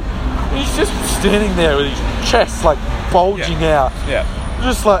suit on. And he's just standing there with his chest, bulging out. Yeah.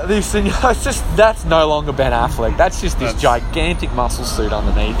 Just like this. And that's no longer Ben Affleck. That's just this gigantic muscle suit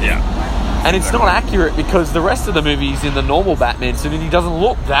underneath. Yeah. And it's not accurate because the rest of the movie is in the normal Batman suit and he doesn't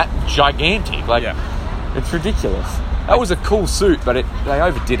look that gigantic. It's ridiculous. That was a cool suit, but they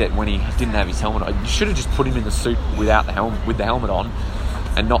overdid it when he didn't have his helmet on. You should have just put him in the suit without the helmet, with the helmet on,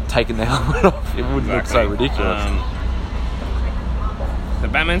 and not taken the helmet off. It wouldn't look so ridiculous. The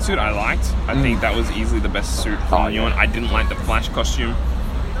Batman suit I liked. I think that was easily the best suit from the new one. I didn't like the Flash costume.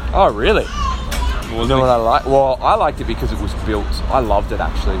 Oh, really? You know what I like? Well, I liked it because it was built. I loved it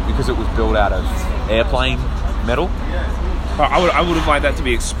actually because it was built out of airplane metal. I would have liked that to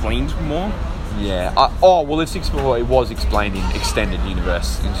be explained more. Yeah. It was explained in extended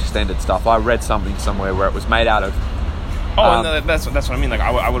universe, in extended stuff. I read something somewhere where it was made out of. No, that's what I mean. Like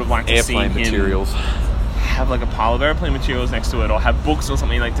I would have liked to see airplane materials. Have like a pile of airplane materials next to it, or have books or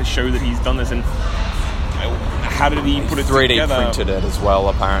something like to show that he's done this. And how did he put it 3D together? printed it as well,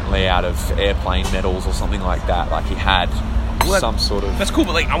 apparently out of airplane metals or something like that. Like he had some sort of. That's cool,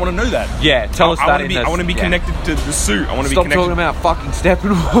 but like I want to know that. Yeah, tell us that. I want to be connected to the suit. I want to be Stop connected. talking about fucking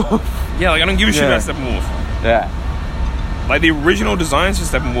Steppenwolf. Yeah, like I don't give a shit about Steppenwolf. Yeah. Like the original designs for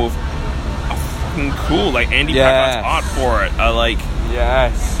Steppenwolf are fucking cool. Like Andy Packard's art for it.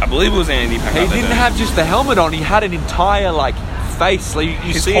 Yes. I believe it was Andy Packard. He didn't have just the helmet on. He had an entire like face. Like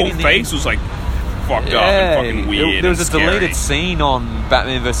his whole face was like fucked up and fucking weird. There was and a deleted scene on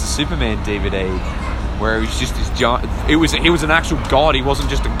Batman vs Superman DVD where he was just this giant. He was an actual god. He wasn't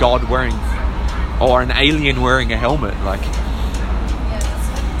just a god wearing or an alien wearing a helmet. Like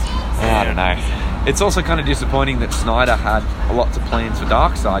I don't know. It's also kind of disappointing that Snyder had lots of plans for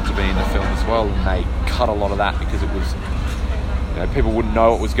Darkseid to be in the film as well, and they cut a lot of that because it was, people wouldn't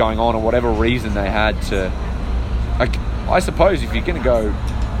know what was going on or whatever reason they had to. Like, I suppose if you're going to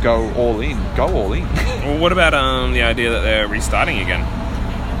go all in, go all in. Well, what about the idea that they're restarting again?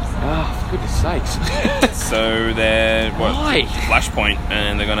 Oh, for goodness sakes. So they're Why? Flashpoint,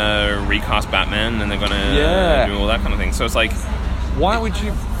 and they're going to recast Batman, and they're going to do all that kind of thing. So it's like, why would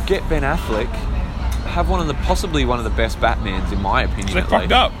you get Ben Affleck? Have possibly one of the best Batmans in my opinion. They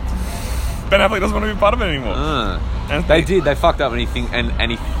fucked up. Ben Affleck doesn't want to be part of it anymore. They did. They fucked up, and he's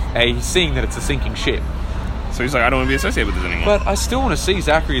seeing that it's a sinking ship. So he's like, I don't want to be associated with this anymore. But I still want to see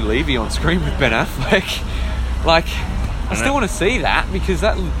Zachary Levi on screen with Ben Affleck. Like, I still want to see that because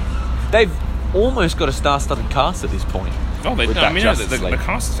they've almost got a star-studded cast at this point. Oh, the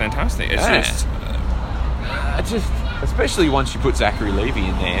cast is fantastic. It's just, especially once you put Zachary Levi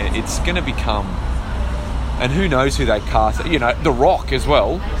in there, it's going to become. And who knows who they cast? The Rock as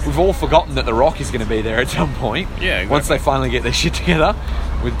well. We've all forgotten that The Rock is going to be there at some point. Yeah, exactly. Once they finally get their shit together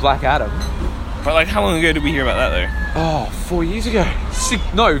with Black Adam. But like, how long ago did we hear about that though? Oh, 4 years ago.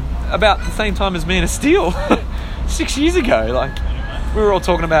 About the same time as Man of Steel. 6 years ago. Like, we were all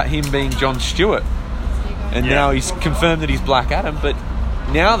talking about him being Jon Stewart, and now he's confirmed that he's Black Adam. But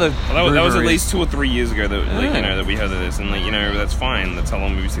now that was at least 2 or 3 years ago that that we heard of this, and that's fine. That's how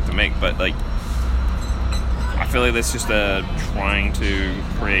long movies take to make. But like, I feel like that's just trying to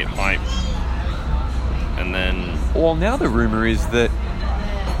create hype, and then. Well, now the rumor is that,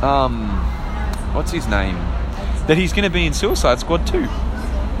 what's his name? That he's going to be in Suicide Squad 2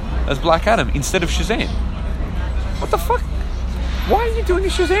 as Black Adam instead of Shazam. What the fuck? Why are you doing a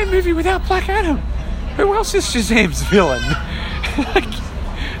Shazam movie without Black Adam? Who else is Shazam's villain?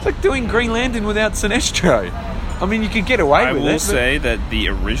 It's like doing Green Lantern without Sinestro. I mean, you could get away with it. I will say that the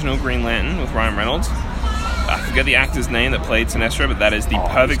original Green Lantern with Ryan Reynolds, I forget the actor's name that played Sinestro, but that is the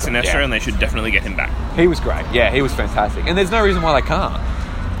perfect Sinestro, and they should definitely get him back. He was great. Yeah, he was fantastic. And there's no reason why they can't.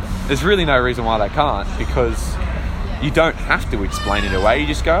 There's really no reason why they can't, because you don't have to explain it away. You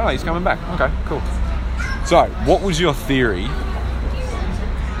just go, he's coming back. Okay, cool. So, what was your theory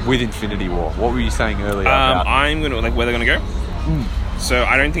with Infinity War? What were you saying earlier? I'm going to, where they're going to go? So,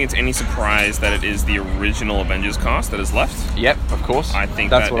 I don't think it's any surprise that it is the original Avengers cast that is left. Yep, of course. I think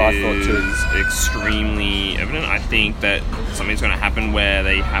that's what I thought too. Is extremely evident. I think that something's going to happen where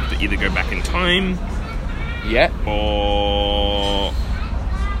they have to either go back in time. Yep. Or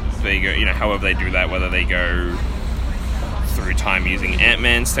they go, however they do that, whether they go through time using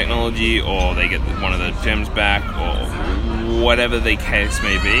Ant-Man's technology, or they get one of the gems back, or whatever the case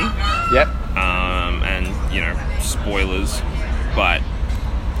may be. Yep. And, spoilers, but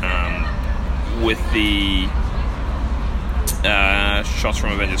with the shots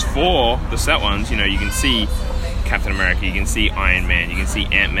from Avengers 4, the set ones, you can see Captain America, you can see Iron Man, you can see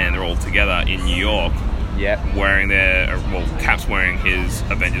Ant-Man, they're all together in New York. Yep. Wearing Cap's wearing his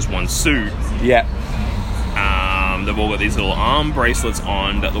Avengers 1 suit. Yep. They've all got these little arm bracelets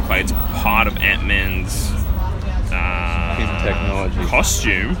on that look like it's part of Ant-Man's technology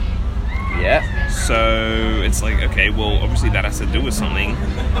costume. Yeah. So it's like, okay, well, obviously that has to do with something.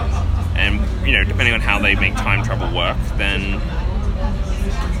 And, depending on how they make time travel work, then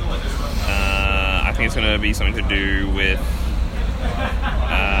I think it's going to be something to do with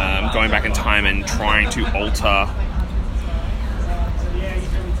going back in time and trying to alter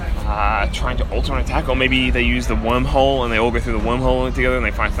an attack, or maybe they use the wormhole and they all go through the wormhole together and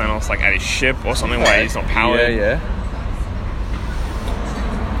they find Thanos at his ship or something where he's not powered. Yeah.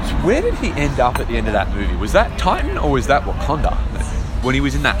 Where did he end up at the end of that movie? Was that Titan or was that Wakanda? When he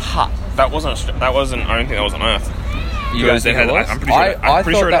was in that hut? That wasn't. I don't think that was on Earth. You don't think it was? I'm pretty sure. I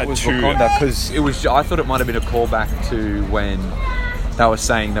thought that was Wakanda because it was. I thought it might have been a callback to when they were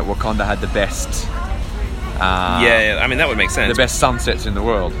saying that Wakanda had the best. Yeah, I mean that would make sense. The best sunsets in the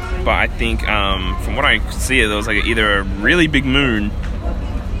world. But I think, from what I could see, there was like either a really big moon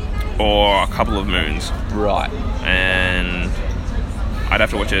or a couple of moons. Right. And I'd have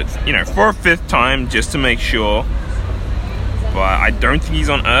to watch it, for a fifth time just to make sure. But I don't think he's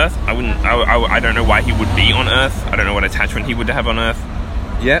on Earth. I don't know why he would be on Earth. I don't know what attachment he would have on Earth.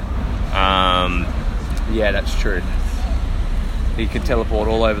 Yep. Yeah, that's true. He can teleport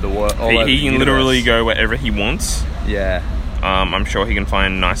all over the world. He can literally go wherever he wants. Yeah. I'm sure he can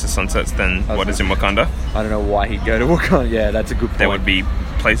find nicer sunsets than what is in Wakanda. I don't know why he'd go to Wakanda. Yeah, that's a good point. There would be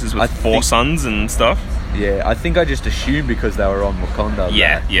places with 4 suns and stuff. Yeah, I think I just assumed because they were on Wakanda.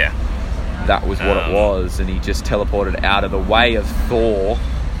 Yeah. That was what it was, and he just teleported out of the way of Thor,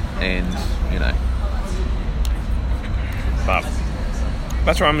 and But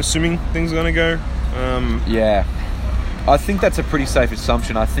that's where I'm assuming things are going to go. Yeah, I think that's a pretty safe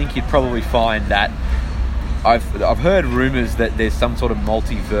assumption. I think you'd probably find that I've heard rumours that there's some sort of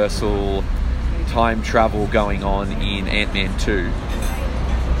multiversal time travel going on in Ant-Man 2.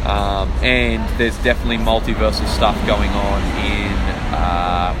 And there's definitely multiversal stuff going on in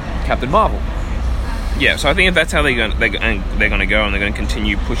Captain Marvel. Yeah, so I think if that's how they're going to go, and they're going to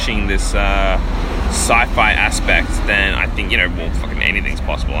continue pushing this sci-fi aspect, then I think fucking anything's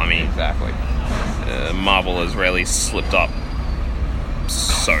possible. I mean, exactly. Marvel has really slipped up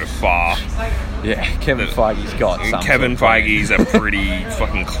so far. Yeah, Kevin Feige's got some. Kevin Feige's a pretty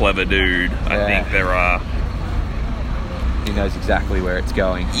fucking clever dude. Yeah. I think there are. He knows exactly where it's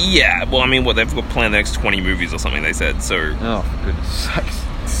going. Yeah, well, I mean, they've got planned the next 20 movies or something, they said, so... Oh, for goodness sakes.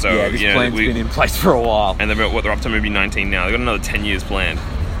 So, yeah, this plan's been in place for a while. And they're up to movie 19 now. They've got another 10 years planned.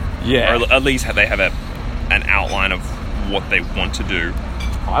 Yeah. Or at least they have an outline of what they want to do.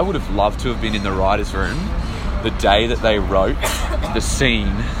 I would have loved to have been in the writer's room the day that they wrote the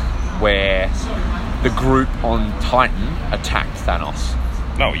scene where the group on Titan attacked Thanos.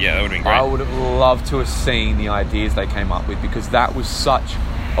 Oh, yeah, that would have been great. I would have loved to have seen the ideas they came up with, because that was such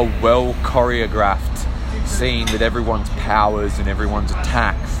a well-choreographed scene with everyone's powers and everyone's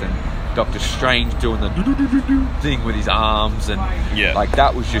attacks, and Doctor Strange doing the thing with his arms, and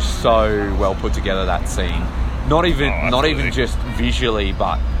that was just so well put together, that scene. Not even just visually,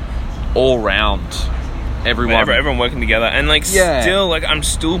 but all round. Everyone working together, and still, I'm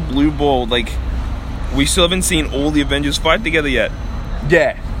still blue-balled. We still haven't seen all the Avengers fight together yet.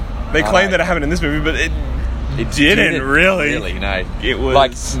 Yeah. They claim that it happened in this movie, but it didn't really. No. It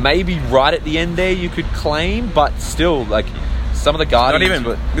was... maybe right at the end there you could claim, but still, some of the Guardians...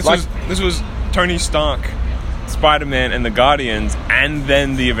 Not even. This was Tony Stark, Spider-Man, and the Guardians, and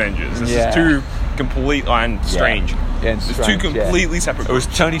then the Avengers. This is two complete... and Strange. Yeah, and It's two completely separate groups. It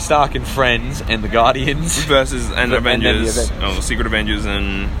was Tony Stark and Friends, and the Guardians... versus Avengers. Secret Avengers,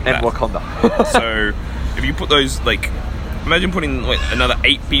 and Wakanda. So, if you put those, imagine putting another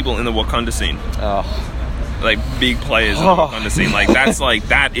 8 people in the Wakanda scene. Oh. Big players in the Wakanda scene.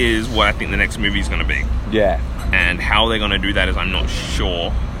 That is what I think the next movie is going to be. Yeah. And how they're going to do that is I'm not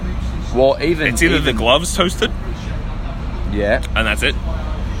sure. Well, it's either the gloves toasted. Yeah. And that's it.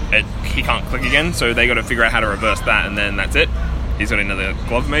 He can't click again, so they got to figure out how to reverse that, and then that's it. He's got another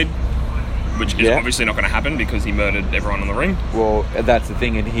glove made, which is obviously not going to happen because he murdered everyone in the ring. Well, that's the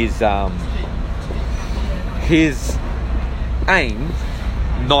thing, and his aim,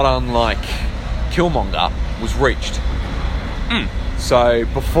 not unlike Killmonger, was reached. So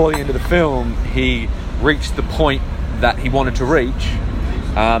before the end of the film, he reached the point that he wanted to reach.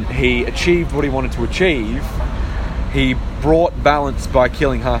 He achieved what he wanted to achieve. He brought balance by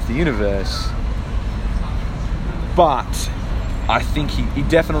killing half the universe. But I think he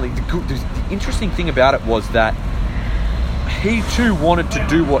definitely... The interesting thing about it was that he too wanted to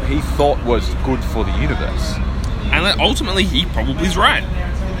do what he thought was good for the universe. And ultimately, he probably is right.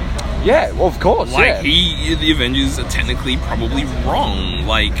 Yeah, well, of course, the Avengers are technically probably wrong.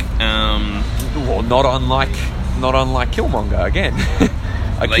 Well, not unlike Killmonger, again.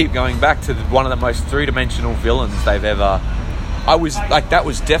 I keep going back to one of the most three-dimensional villains they've ever... that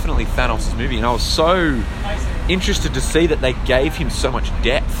was definitely Thanos' movie, and I was so interested to see that they gave him so much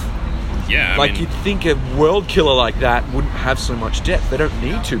depth. Yeah, you'd think a world killer like that wouldn't have so much depth. They don't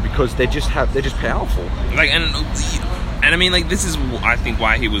need to, because they're just powerful. And I mean, this is, I think,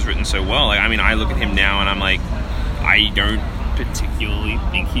 why he was written so well. I look at him now and I'm like, I don't particularly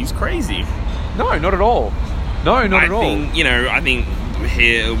think he's crazy. No, not at all. No, not at all. I think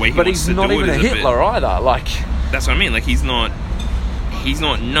way he but wants he's to not do even it a is Hitler either. Like, that's what I mean. Like, he's not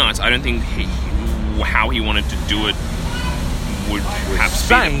nuts. I don't think how he wanted to do it would perhaps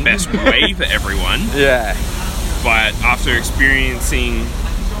be the best way for everyone. Yeah. But after experiencing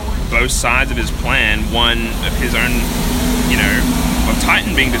both sides of his plan, one of his own, of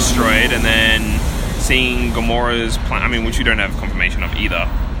Titan being destroyed, and then seeing Gamora's plan, which we don't have confirmation of either,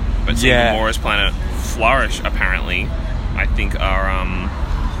 but seeing Gamora's planet flourish, apparently, I think are,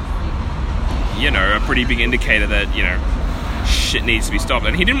 a pretty big indicator that, shit needs to be stopped.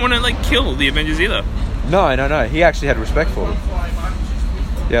 And he didn't want to, kill the Avengers either. No. He actually had respect for them.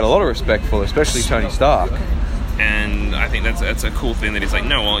 He had a lot of respect for them, especially Tony Stark. And I think that's a cool thing that he's like,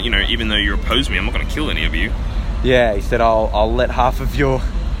 no, well, even though you oppose me, I'm not going to kill any of you. Yeah, he said, I'll let half of your...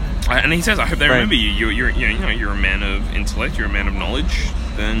 And he says, I hope they remember you. You're a man of intellect. You're a man of knowledge.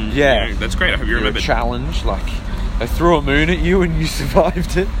 Then that's great. I hope you remember. A challenge, like they threw a moon at you and you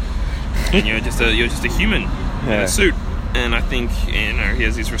survived it. And you're just a human in a suit. And I think he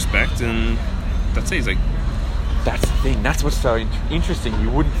has his respect, and that's it. He's like, that's the thing. That's what's so interesting. You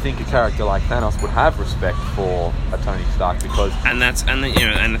wouldn't think a character like Thanos would have respect for a Tony Stark because, and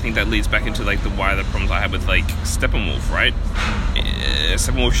I think that leads back into why the problems I had with Steppenwolf, right?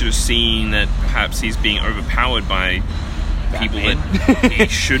 Steppenwolf should have seen that perhaps he's being overpowered by people that he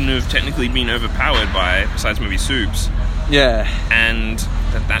shouldn't have technically been overpowered by, besides maybe Supes. Yeah, and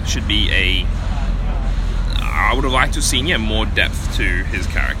that should be I would have liked to have seen more depth to his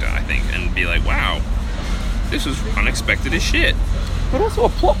character, I think, and be like, wow, this was unexpected as shit. But also a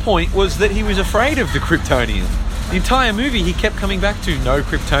plot point was that he was afraid of the Kryptonian. The entire movie he kept coming back to no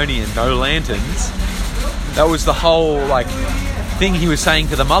Kryptonian, no lanterns. That was the whole thing he was saying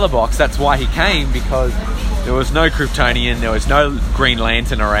to the Mother Box. That's why he came, because there was no Kryptonian, there was no Green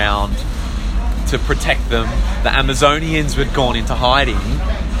Lantern around to protect them. The Amazonians had gone into hiding.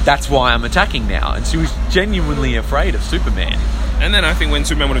 That's why I'm attacking now. And she was genuinely afraid of Superman. And then I think when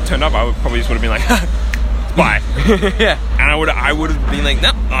Superman would have turned up, I would probably just would have been like, bye. Yeah. And I would have been like, no,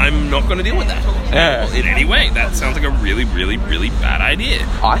 I'm not going to deal with that. Yeah. In any way. That sounds like a really, really, really bad idea.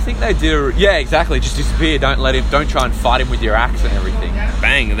 I think they did. Yeah, exactly. Just disappear. Don't try and fight him with your axe and everything.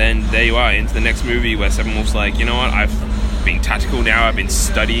 Bang. Then there you are, into the next movie where Steppenwolf's like, you know what, I've been tactical now, I've been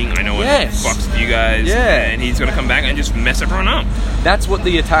studying, I know what fucks with you guys. Yeah. And he's going to come back and just mess everyone up. That's what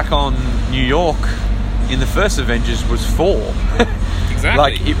the attack on New York in the first Avengers was for.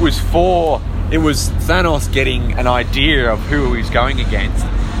 Exactly. It was Thanos getting an idea of who he was going against,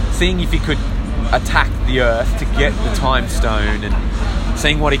 seeing if he could attack the Earth to get the Time Stone, and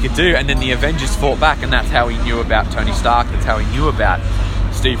seeing what he could do. And then the Avengers fought back, and that's how he knew about Tony Stark. That's how he knew about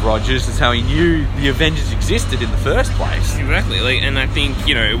Steve Rogers. That's how he knew the Avengers existed in the first place. Exactly. And I think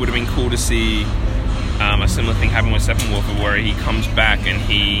it would have been cool to see a similar thing happen with Steppenwolf, where he comes back and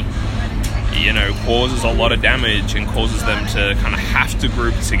he causes a lot of damage and causes them to kind of have to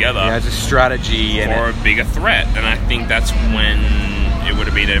group together. Yeah, it's a strategy for a bigger threat. And I think that's when it would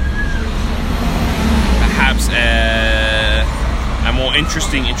have been perhaps a more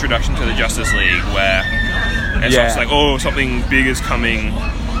interesting introduction to the Justice League, where it's just like, oh, something big is coming,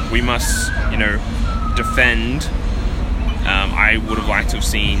 we must, defend. I would have liked to have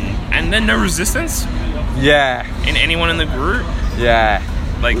seen, and then no resistance. Yeah. In anyone in the group. Yeah.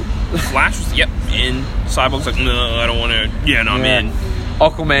 Flash was, in. Cyborg's like, no, I don't want to. Yeah, no, I'm in.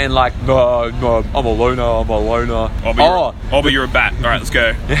 Aquaman, no, I'm a loner. But you're a bat. All right, let's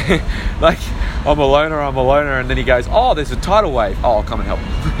go. I'm a loner, and then he goes, oh, there's a tidal wave. Oh, I'll come and help.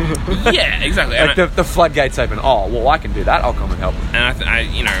 Yeah, exactly. The floodgates open. Oh, well, I can do that. I'll come and help. And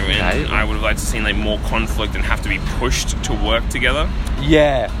I would have liked to see more conflict and have to be pushed to work together.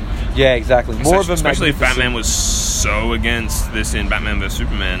 Yeah, exactly. Especially if Batman was so against this in Batman vs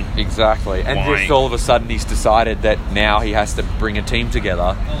Superman. Exactly. And just all of a sudden he's decided that now he has to bring a team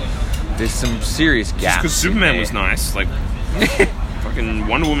together. There's some serious gaps. Because Superman was nice. Fucking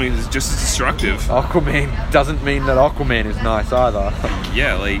Wonder Woman is just as destructive. Aquaman doesn't mean that Aquaman is nice either.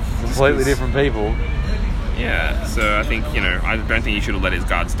 Yeah, completely different people. Yeah, so I think, I don't think he should have let his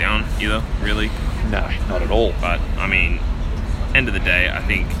guards down either, really. No, not at all. But, end of the day, I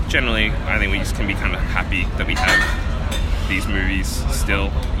think we just can be kind of happy that we have these movies still.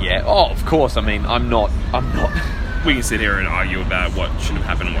 Yeah. Oh, of course. I'm not. We can sit here and argue about what should have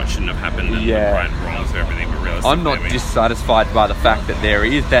happened and what shouldn't have happened, and right and wrongs and everything. But realistically, I'm not dissatisfied by the fact that there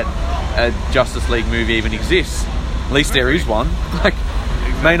is that Justice League movie even exists. At least there is one.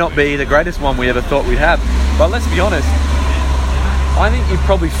 May not be the greatest one we ever thought we'd have, but let's be honest. I think you'd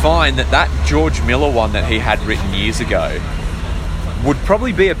probably find that George Miller one that he had written years ago would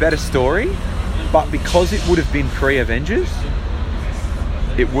probably be a better story, but because it would have been pre-Avengers,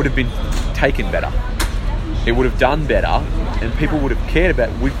 it would have been taken better. It would have done better, and people would have cared about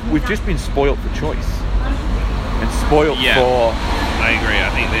it. We've just been spoilt for choice. And spoilt for... I agree. I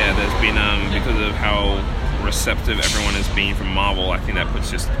think there's been, because of how receptive everyone has been from Marvel, I think that puts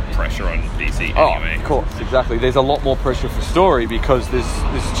just pressure on DC anyway. Of course, exactly. There's a lot more pressure for story because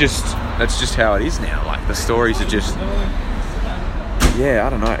that's just how it is now. Like, the stories are just... Yeah, I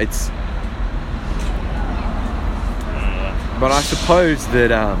don't know. It's... But I suppose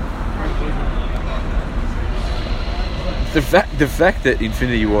that the fact that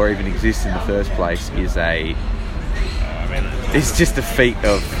Infinity War even exists in the first place is it's just a feat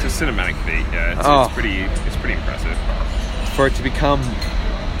of... It's a cinematic feat, yeah. It's pretty impressive. For it to become...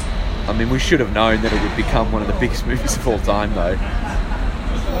 I mean, we should have known that it would become one of the biggest movies of all time, though.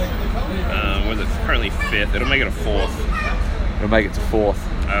 Was it currently 5th? It'll make it a 4th. It'll make it to 4th.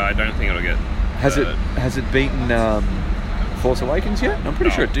 I don't think it'll get... Has it beaten Force Awakens yet? I'm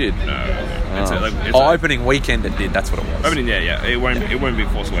pretty sure it did. No. Opening weekend it did. That's what it was. Opening, yeah. It won't be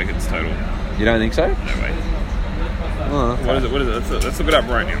Force Awakens total. You don't think so? No way. Oh, okay. What is it? Let's look it up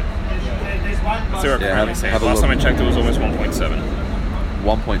right now. Let's see what currently saying. Last time I checked, it was almost 1.7.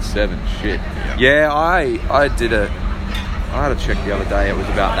 1.7. Shit. Yeah, I had a check the other day. It was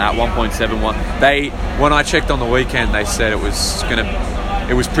about that 1.71. When I checked on the weekend, they said it was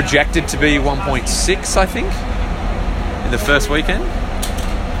projected to be 1.6, I think, in the first weekend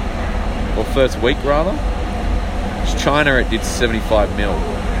or first week rather. China, it did 75 mil.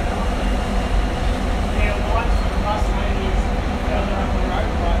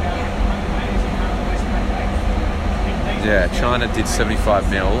 Yeah, China did 75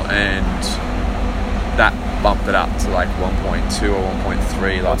 mil, and that bumped it up to like 1.2 or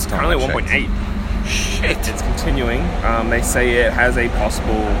 1.3 last time. Currently 1.8. Shit. It's continuing. They say it has a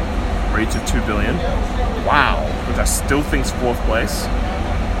possible reach of 2 billion. Wow. Which I still think's 4th place.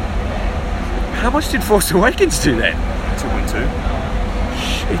 How much did Force Awakens do then? 2.2.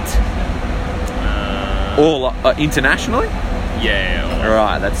 Shit. All internationally? Yeah.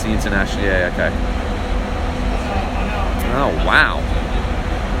 Right, that's the international. Yeah, okay. Oh, wow.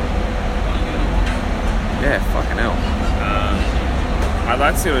 Yeah, fucking hell. I'd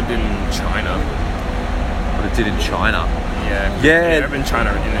like to see what it did in China. What it did in China? Yeah. It opened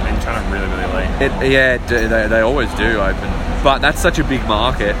China in China really, really late. They always do open. But that's such a big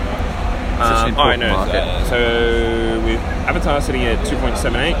market. Such an important market. So with Avatar sitting at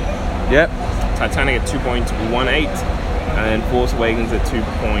 2.78. Yep. Titanic at 2.18. And Force Awakens at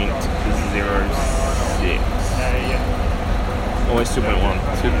 2.06. Always 2.1.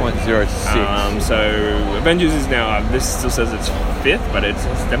 2.06. So Avengers is now, this still says it's 5th, but it's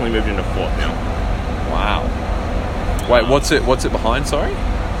definitely moved into 4th now. Wow. Wait, what's it behind, sorry?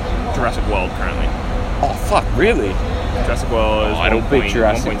 Jurassic World currently. Oh, fuck, really? Jurassic World is it'll beat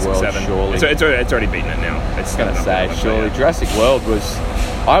Jurassic World, surely. It's already beaten it now. I was going to say, surely. Jurassic World was...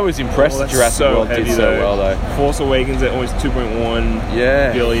 I was impressed that Jurassic World did so well, though. Force Awakens at almost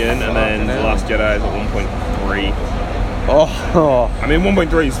 2.1 billion, and then The Last Jedi is at 1.3. Oh. I mean,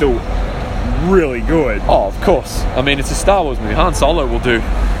 1.3 is still really good. Oh, of course. I mean, it's a Star Wars movie. Han Solo will do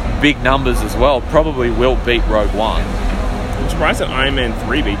big numbers as well. Probably will beat Rogue One. I'm surprised that Iron Man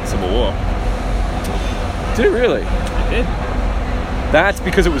 3 beat Civil War. Did it really? It did. That's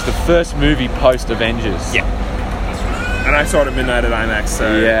because it was the first movie post-Avengers. Yeah. And I saw it at midnight at IMAX, so...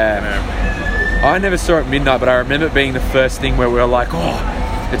 Yeah. I never saw it at midnight, but I remember it being the first thing where we were like, oh,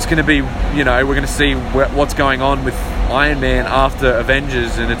 it's going to be, we're going to see what's going on with Iron Man after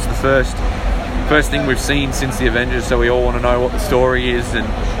Avengers, and it's the first thing we've seen since the Avengers, so we all want to know what the story is, and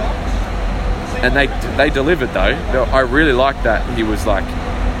they delivered, though. I really liked that he was like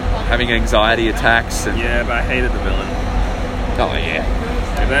having anxiety attacks. And, yeah, but I hated the villain. Oh yeah,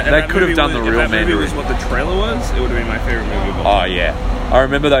 they could have done the real Mandarin. If that movie was what the trailer was, it would have been my favourite movie of all time. Oh yeah, I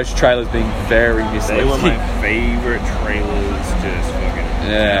remember those trailers being very misleading. They were my favourite trailers, just fucking...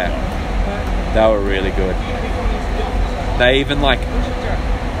 Yeah, they were really good. They even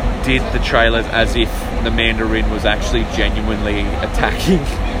did the trailers as if the Mandarin was actually genuinely attacking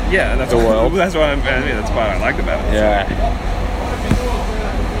the world. That's why that's why I liked about it. Yeah,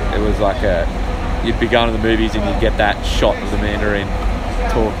 it was like you'd be going to the movies and you'd get that shot of the Mandarin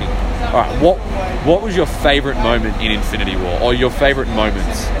talking. All right, what was your favourite moment in Infinity War, or your favourite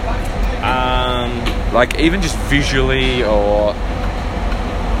moments? Even just visually, or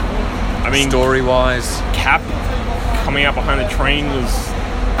story-wise. Cap coming up behind the train was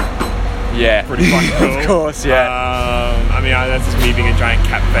pretty fucking cool. Of course, yeah. That's just me being a giant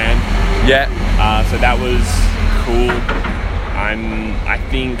Cap fan. Yeah. So that was cool. I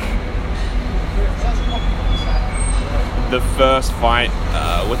think the first fight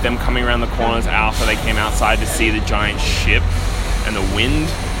with them coming around the corners after they came outside to see the giant ship and the wind.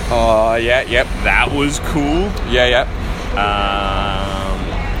 Oh, yeah, yep. That was cool. Yeah, yep.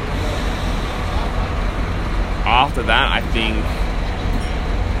 After that, I think...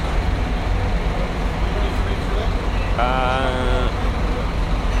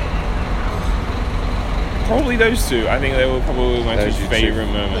 probably those two. I think they were probably my two favorite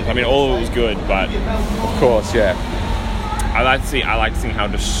moments. I mean, all of it was good, but... Of course, yeah. I like seeing how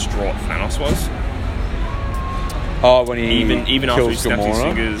distraught Thanos was. Oh, when he even after he snapped his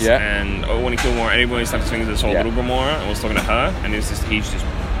fingers, yeah. and when he killed Gamora, and when he snapped his fingers and saw little Gamora and was talking to her, and he's just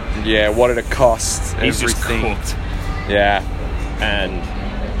yeah. What did it cost? He's everything. Just cooked. Yeah, and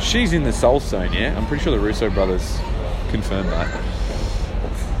she's in the Soul Stone. Yeah, I'm pretty sure the Russo brothers confirmed that.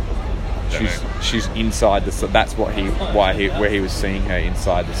 She's inside the. That's where he was seeing her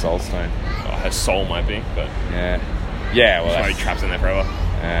inside the Soul Stone. Oh, her soul might be, but yeah. Well, she's probably trapped in there forever.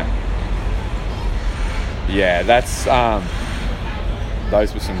 Yeah, that's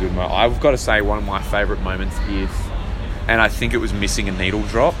those were some good moments. I've got to say one of my favourite moments is, and I think it was missing a needle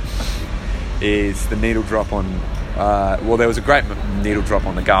drop, is the needle drop on. Well, there was a great needle drop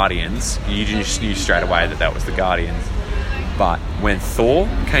on the Guardians. You just knew straight away that was the Guardians. But when Thor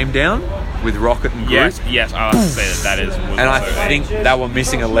came down with Rocket and Groot, yes, I would say that is. And I think they were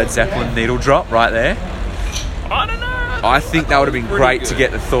missing a Led Zeppelin needle drop right there. I don't know. I think that would have been great to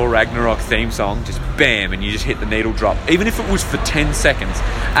get the Thor Ragnarok theme song, just bam, and you just hit the needle drop. Even if it was for 10 seconds.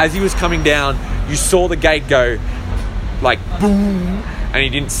 As he was coming down, you saw the gate go, like, boom, and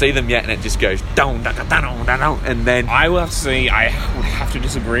you didn't see them yet, and it just goes, down, and then... I will have to say, I would have to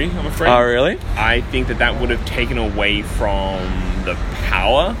disagree, I'm afraid. Oh, really? I think that would have taken away from the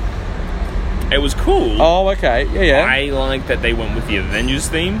power. It was cool. Oh, okay, yeah. I like that they went with the Avengers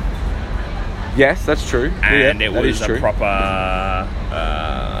theme. Yes, that's true. And it was a proper...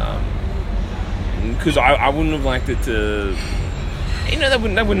 Because I wouldn't have liked it to... You know, that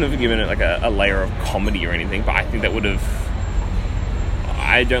wouldn't have given it like a layer of comedy or anything, but I think that would have...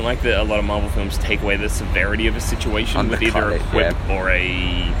 I don't like that a lot of Marvel films take away the severity of a situation with either a quip or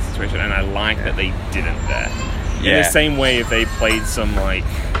a situation, and I like that they didn't there. In the same way, if they played some, like...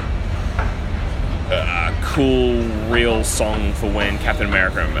 cool, real song for when Captain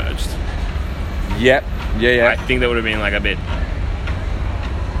America emerged. Yep. Yeah. I think that would have been like a bit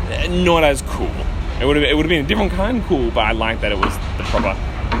not as cool. It would have been a different kind of cool, but I like that it was the proper,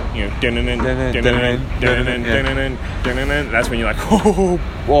 you know, that's when you're like, oh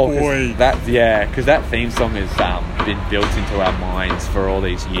boy. Because that theme song has been built into our minds for all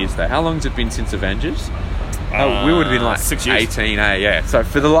these years. Though, how long has it been since Avengers? We would have been like 6 years. 18, yeah. So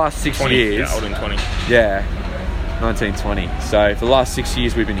for the last 6 years, yeah, older than 20. Yeah. 1920. So for the last 6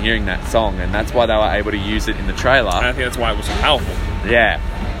 years we've been hearing that song, and that's why they were able to use it in the trailer. And I think that's why it was so powerful. Yeah,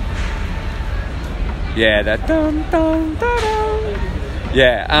 that dum dum da dum.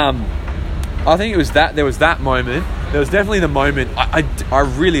 Yeah, I think it was that. There was that moment. There was definitely the moment. I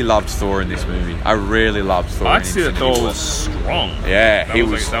really loved Thor in this movie. I really loved Thor. I see that Thor was strong. Yeah, that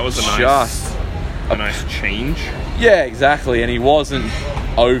was a nice change. Yeah, exactly. And he wasn't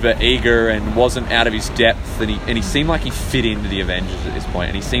over eager and wasn't out of his depth, and he seemed like he fit into the Avengers at this point,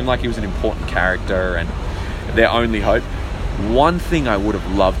 and he seemed like he was an important character and their only hope. One thing I would have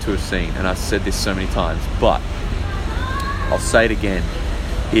loved to have seen, and I've said this so many times, but I'll say it again,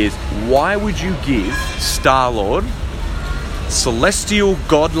 is why would you give Star-Lord celestial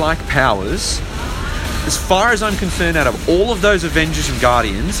godlike powers? As far as I'm concerned, out of all of those Avengers and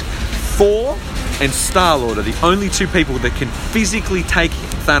Guardians, Thor and Star-Lord are the only two people that can physically take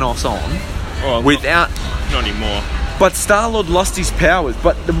Thanos on without... Not anymore. But Star-Lord lost his powers.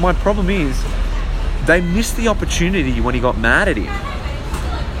 But my problem is, they missed the opportunity when he got mad at him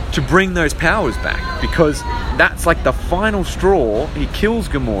to bring those powers back. Because that's like the final straw. He kills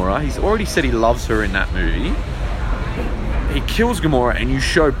Gamora. He's already said he loves her in that movie. He kills Gamora and you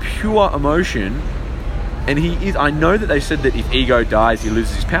show pure emotion. And he is... I know that they said that if Ego dies, he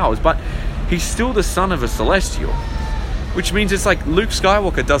loses his powers. But... he's still the son of a Celestial, which means it's like Luke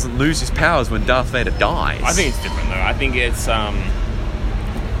Skywalker doesn't lose his powers when Darth Vader dies. I think it's different though. I think it's I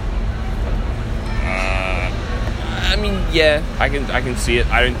mean, yeah, I can see it.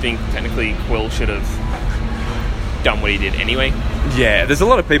 I don't think technically Quill should have done what he did anyway. Yeah, there's a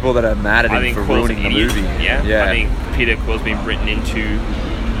lot of people that are mad at him for ruining the movie. Yeah, I think Peter Quill's been written into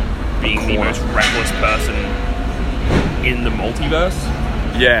being the most reckless person in the multiverse.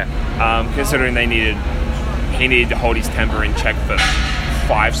 Yeah. Considering he needed to hold his temper in check for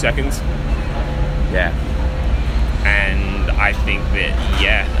 5 seconds. Yeah. And I think that,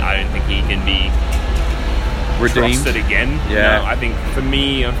 I don't think he can be redeemed. trust it again. Yeah. No, I think for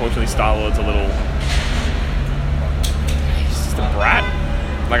me, unfortunately, Star-Lord's a little... He's just a brat.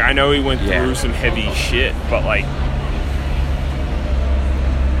 Like, I know he went through some heavy shit, but like...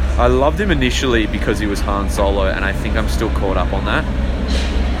 I loved him initially because he was Han Solo, and I think I'm still caught up on that.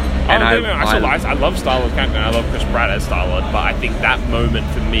 And I love Star-Lord character, and I love Chris Pratt as Star-Lord, but I think that moment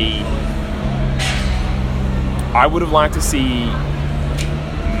for me, I would have liked to see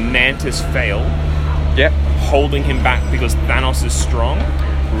Mantis fail. Yep. Holding him back because Thanos is strong.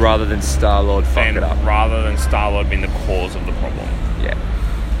 Rather than Star-Lord fuck it up. Rather than Star-Lord being the cause of the problem. Yeah.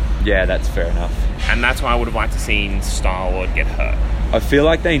 Yeah, that's fair enough. And that's why I would have liked to seen Star-Lord get hurt. I feel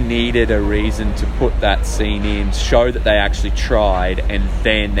like they needed a reason to put that scene in, show that they actually tried, and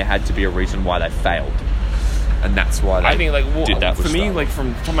then there had to be a reason why they failed. And that's why they did that with For me, Star-Lord. like, from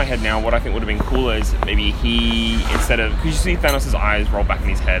the top of my head now, what I think would have been cooler is maybe he, instead of... Because you see Thanos' eyes roll back in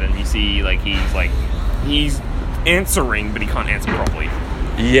his head, and you see, he's answering, but he can't answer properly.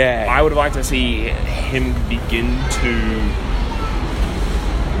 Yeah. I would have liked to see him begin to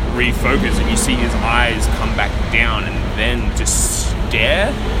refocus, and you see his eyes come back down, and then just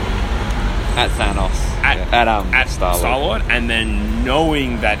stare at Thanos. At Star-Lord. Star-Lord, and then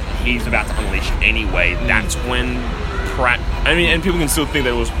knowing that he's about to unleash anyway, that's when Pratt... I mean, and people can still think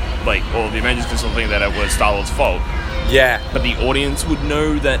that it was, like, or the Avengers can still think that it was Star-Lord's fault. Yeah. But the audience would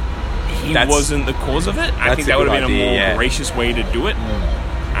know that he wasn't the cause of it. I think that would have been a more gracious way to do it.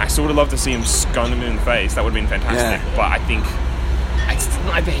 I still would have loved to see him scun him in the face. That would have been fantastic. Yeah. But I think... It's not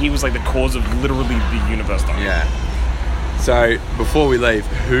like that he was, like, the cause of literally the universe dying. Yeah. So, before we leave,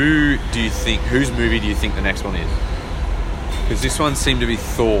 whose movie do you think the next one is? Because this one seemed to be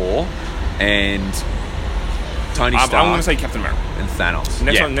Thor and Tony Stark. I'm going to say Captain America. And Thanos.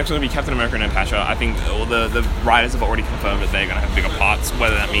 Next one will be Captain America and Natasha. I think all the writers have already confirmed that they're going to have bigger parts,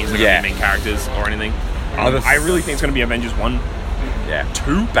 whether that means they're going to be main characters or anything. I really think it's going to be Avengers 1. Yeah.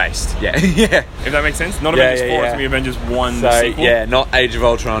 2 based. Yeah. Yeah. If that makes sense. Not Avengers 4, it's going to be Avengers 1 sequel. Yeah, not Age of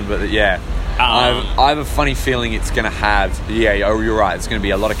Ultron, but yeah. I have a funny feeling it's going to have... you're right. It's going to be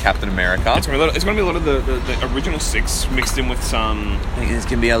a lot of Captain America. It's going to be a lot of the original 6 mixed in with some... I think there's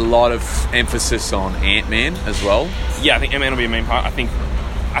going to be a lot of emphasis on Ant-Man as well. Yeah, I think Ant-Man will be a main part. I think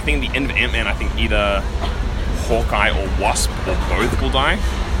at the end of Ant-Man, I think either Hawkeye or Wasp or both will die.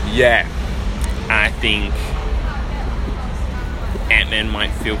 Yeah. And I think Ant-Man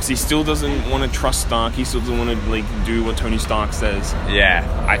might feel... Because he still doesn't want to trust Stark. He still doesn't want to do what Tony Stark says. Yeah.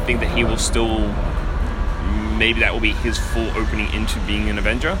 I think that he will still... Maybe that will be his full opening into being an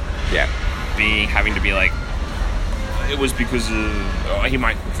Avenger. Yeah. Having to be like... It was because of... he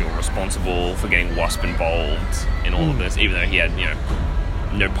might feel responsible for getting Wasp involved in all of this, even though he had,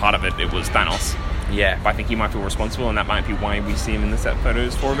 no part of it. It was Thanos. Yeah. But I think he might feel responsible, and that might be why we see him in the set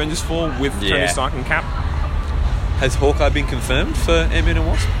photos for Avengers 4 with Tony Stark and Cap. Has Hawkeye been confirmed for Ant-Man and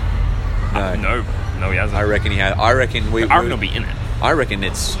Wasp? No, he hasn't. I reckon he had. I reckon he'll be in it. I reckon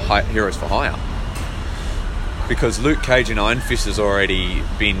it's Heroes for Hire. Because Luke Cage and Iron Fist has already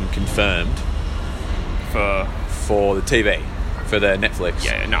been confirmed for the TV, for the Netflix.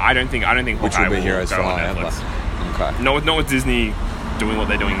 Yeah, no, I don't think which Hawkeye will be Heroes for Hire. Okay. Not with Disney doing what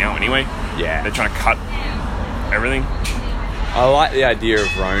they're doing now anyway. Yeah. They're trying to cut everything. I like the idea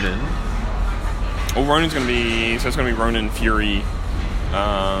of Ronan. Well, Ronan's going to be... So it's going to be Ronan, Fury,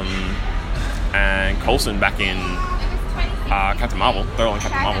 and Coulson back in Captain Marvel. They're all in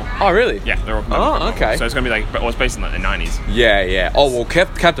Captain Marvel. Oh, really? Yeah, they're all in Captain Marvel. Okay. So it's going to be like... Well, it's based in the 90s. Yeah. Oh, well,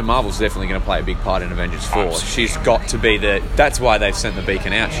 Captain Marvel's definitely going to play a big part in Avengers 4. She's got to be the... That's why they've sent the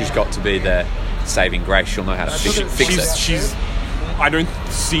beacon out. She's got to be the saving grace. She'll know how to fix it. I don't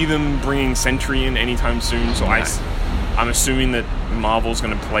see them bringing Sentry in anytime soon, so no. I'm assuming that Marvel's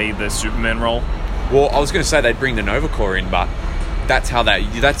going to play the Superman role. Well, I was going to say they'd bring the Nova Corps in, but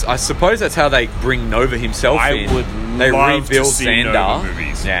I suppose that's how they bring Nova himself in. I would love to see Xander. Nova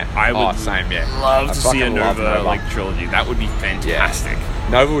movies. Yeah. I would love to see a Nova trilogy. That would be fantastic. Yeah.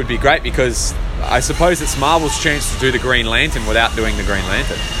 Nova would be great because I suppose it's Marvel's chance to do the Green Lantern without doing the Green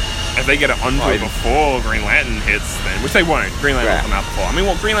Lantern. If they get it onto it before Green Lantern hits, then, which they won't. Green Lantern will come out before. I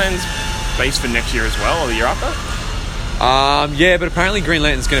mean, Green Lantern's based for next year as well, or the year after? Yeah, but apparently Green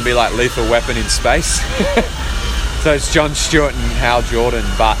Lantern's going to be like Lethal Weapon in space. So it's Jon Stewart and Hal Jordan,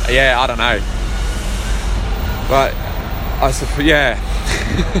 but yeah, I don't know. But I suppose,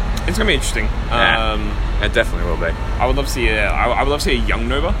 it's going to be interesting. It definitely will be. I would love to see a young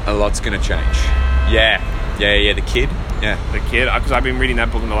Nova. A lot's going to change. Yeah, the kid. Yeah, the kid, because I've been reading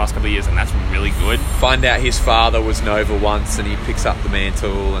that book in the last couple of years, and that's really good. Find out his father was Nova once, and he picks up the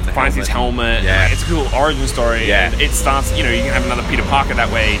mantle and finds his helmet. Yeah, it's a cool origin story. Yeah, and it starts. You can have another Peter Parker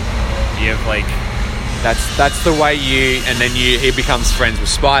that way. You have That's the way and then he becomes friends with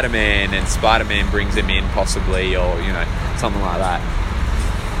Spider-Man, and Spider-Man brings him in possibly, or something like that.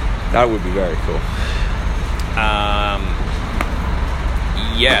 That would be very cool.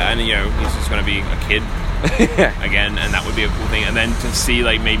 Yeah, and he's just going to be a kid again, and that would be a cool thing. And then to see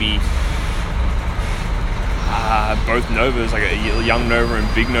like maybe both Novas, like a young Nova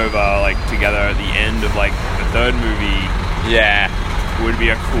and Big Nova, like together at the end of like the third movie. Yeah. Would be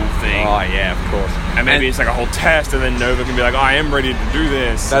a cool thing. Oh yeah, of course. And maybe it's like a whole test, and then Nova can be like, I am ready to do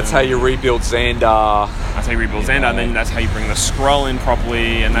this. That's how you rebuild Xandar. That's how you rebuild Xandar, and then that's how you bring the Skrull in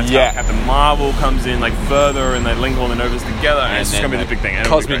properly, and that's how Captain Marvel comes in like further, and they link all the Novas together, and it's just going to be the big thing.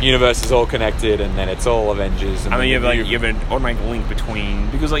 Cosmic universe is all connected, and then it's all Avengers. And you have an automatic link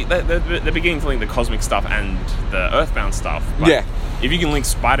between, because like they're beginning to link the cosmic stuff and the Earthbound stuff. But if you can link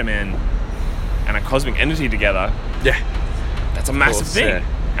Spider-Man and a cosmic entity together, that's a massive thing. Yeah.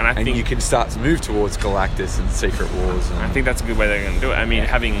 And I think you can start to move towards Galactus and Secret Wars. I think that's a good way they're going to do it. I mean,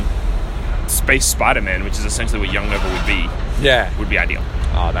 having Space Spider-Man, which is essentially what Young Nova would be, would be ideal.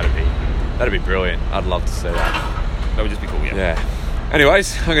 Oh, that'd be brilliant. I'd love to see that. That would just be cool, yeah.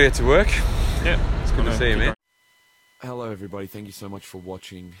 Anyways, I'm going to get to work. Yeah. It's good to see you, man. Hello, everybody. Thank you so much for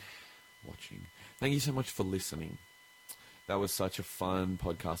watching. Thank you so much for listening. That was such a fun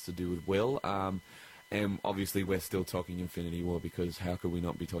podcast to do with Will. And obviously we're still talking Infinity War, because how could we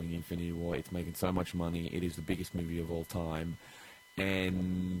not be talking Infinity War? It's making so much money. It is the biggest movie of all time.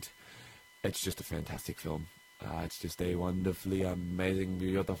 And it's just a fantastic film. It's just a wonderfully amazing,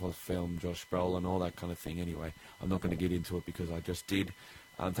 beautiful film. Josh Brolin, all that kind of thing. Anyway, I'm not going to get into it because I just did.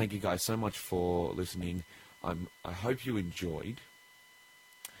 Thank you guys so much for listening. I hope you enjoyed.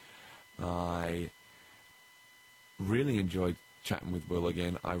 I really enjoyed chatting with Will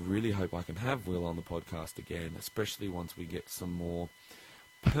again. I really hope I can have Will on the podcast again, especially once we get some more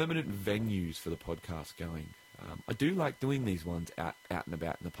permanent venues for the podcast going. I do like doing these ones out and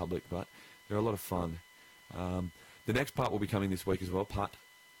about in the public, but they're a lot of fun. The next part will be coming this week as well, part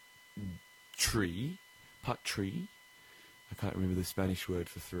tree. I can't remember the Spanish word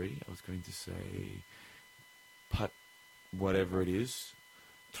for three. I was going to say part whatever it is.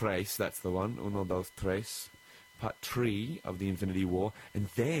 Tres, that's the one. Uno, dos, tres. Part 3 of the Infinity War, and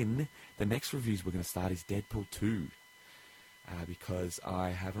then the next reviews we're going to start is Deadpool 2, because I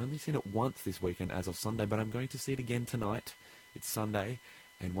have only seen it once this weekend as of Sunday, but I'm going to see it again tonight. It's Sunday,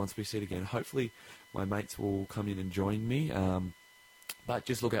 and once we see it again, hopefully my mates will come in and join me, but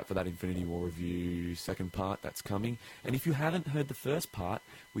just look out for that Infinity War review second part that's coming. And if you haven't heard the first part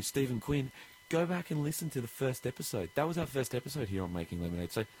with Stephen Quinn, go back and listen to the first episode. That was our first episode here on Making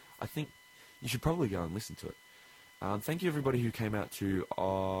Lemonade, so I think you should probably go and listen to it. Thank you everybody who came out to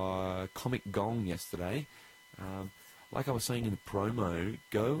Comic Gong yesterday. Like I was saying in the promo,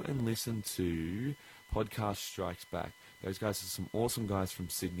 go and listen to Podcast Strikes Back. Those guys are some awesome guys from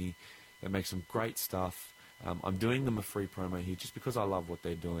Sydney. They make some great stuff. I'm doing them a free promo here just because I love what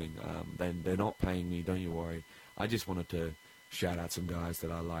they're doing. They're not paying me, don't you worry. I just wanted to shout out some guys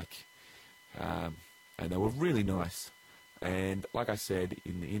that I like. And they were really nice. And like I said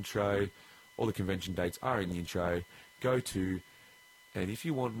in the intro, all the convention dates are in the intro. Go to, and if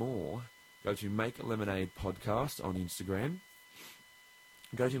you want more, go to Make a Lemonade Podcast on Instagram.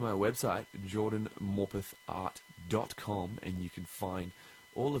 Go to my website, jordanmorpethart.com, and you can find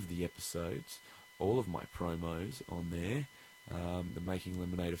all of the episodes, all of my promos on there. The Making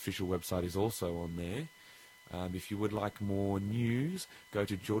Lemonade official website is also on there. If you would like more news, go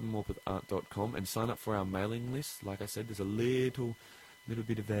to jordanmorpethart.com and sign up for our mailing list. Like I said, there's a little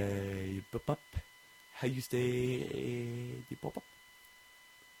bit of a pop-up. How you say the pop-up?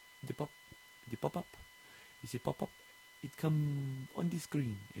 The pop-up. Is it pop-up? It come on the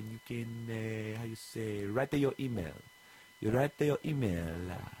screen, and you can, how you say, write your email. You write your email,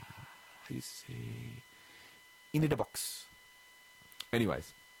 how you say, in the box.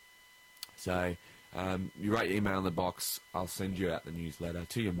 Anyways, so you write your email in the box. I'll send you out the newsletter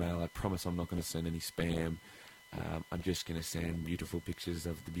to your mail. I promise I'm not going to send any spam. I'm just going to send beautiful pictures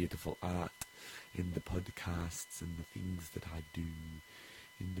of the beautiful art in the podcasts and the things that I do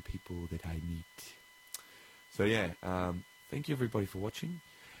and the people that I meet. So yeah, thank you everybody for watching.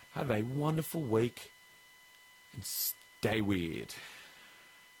 Have a wonderful week and stay weird.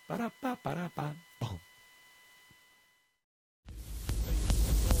 Ba-da-ba-ba-da-ba. Boom.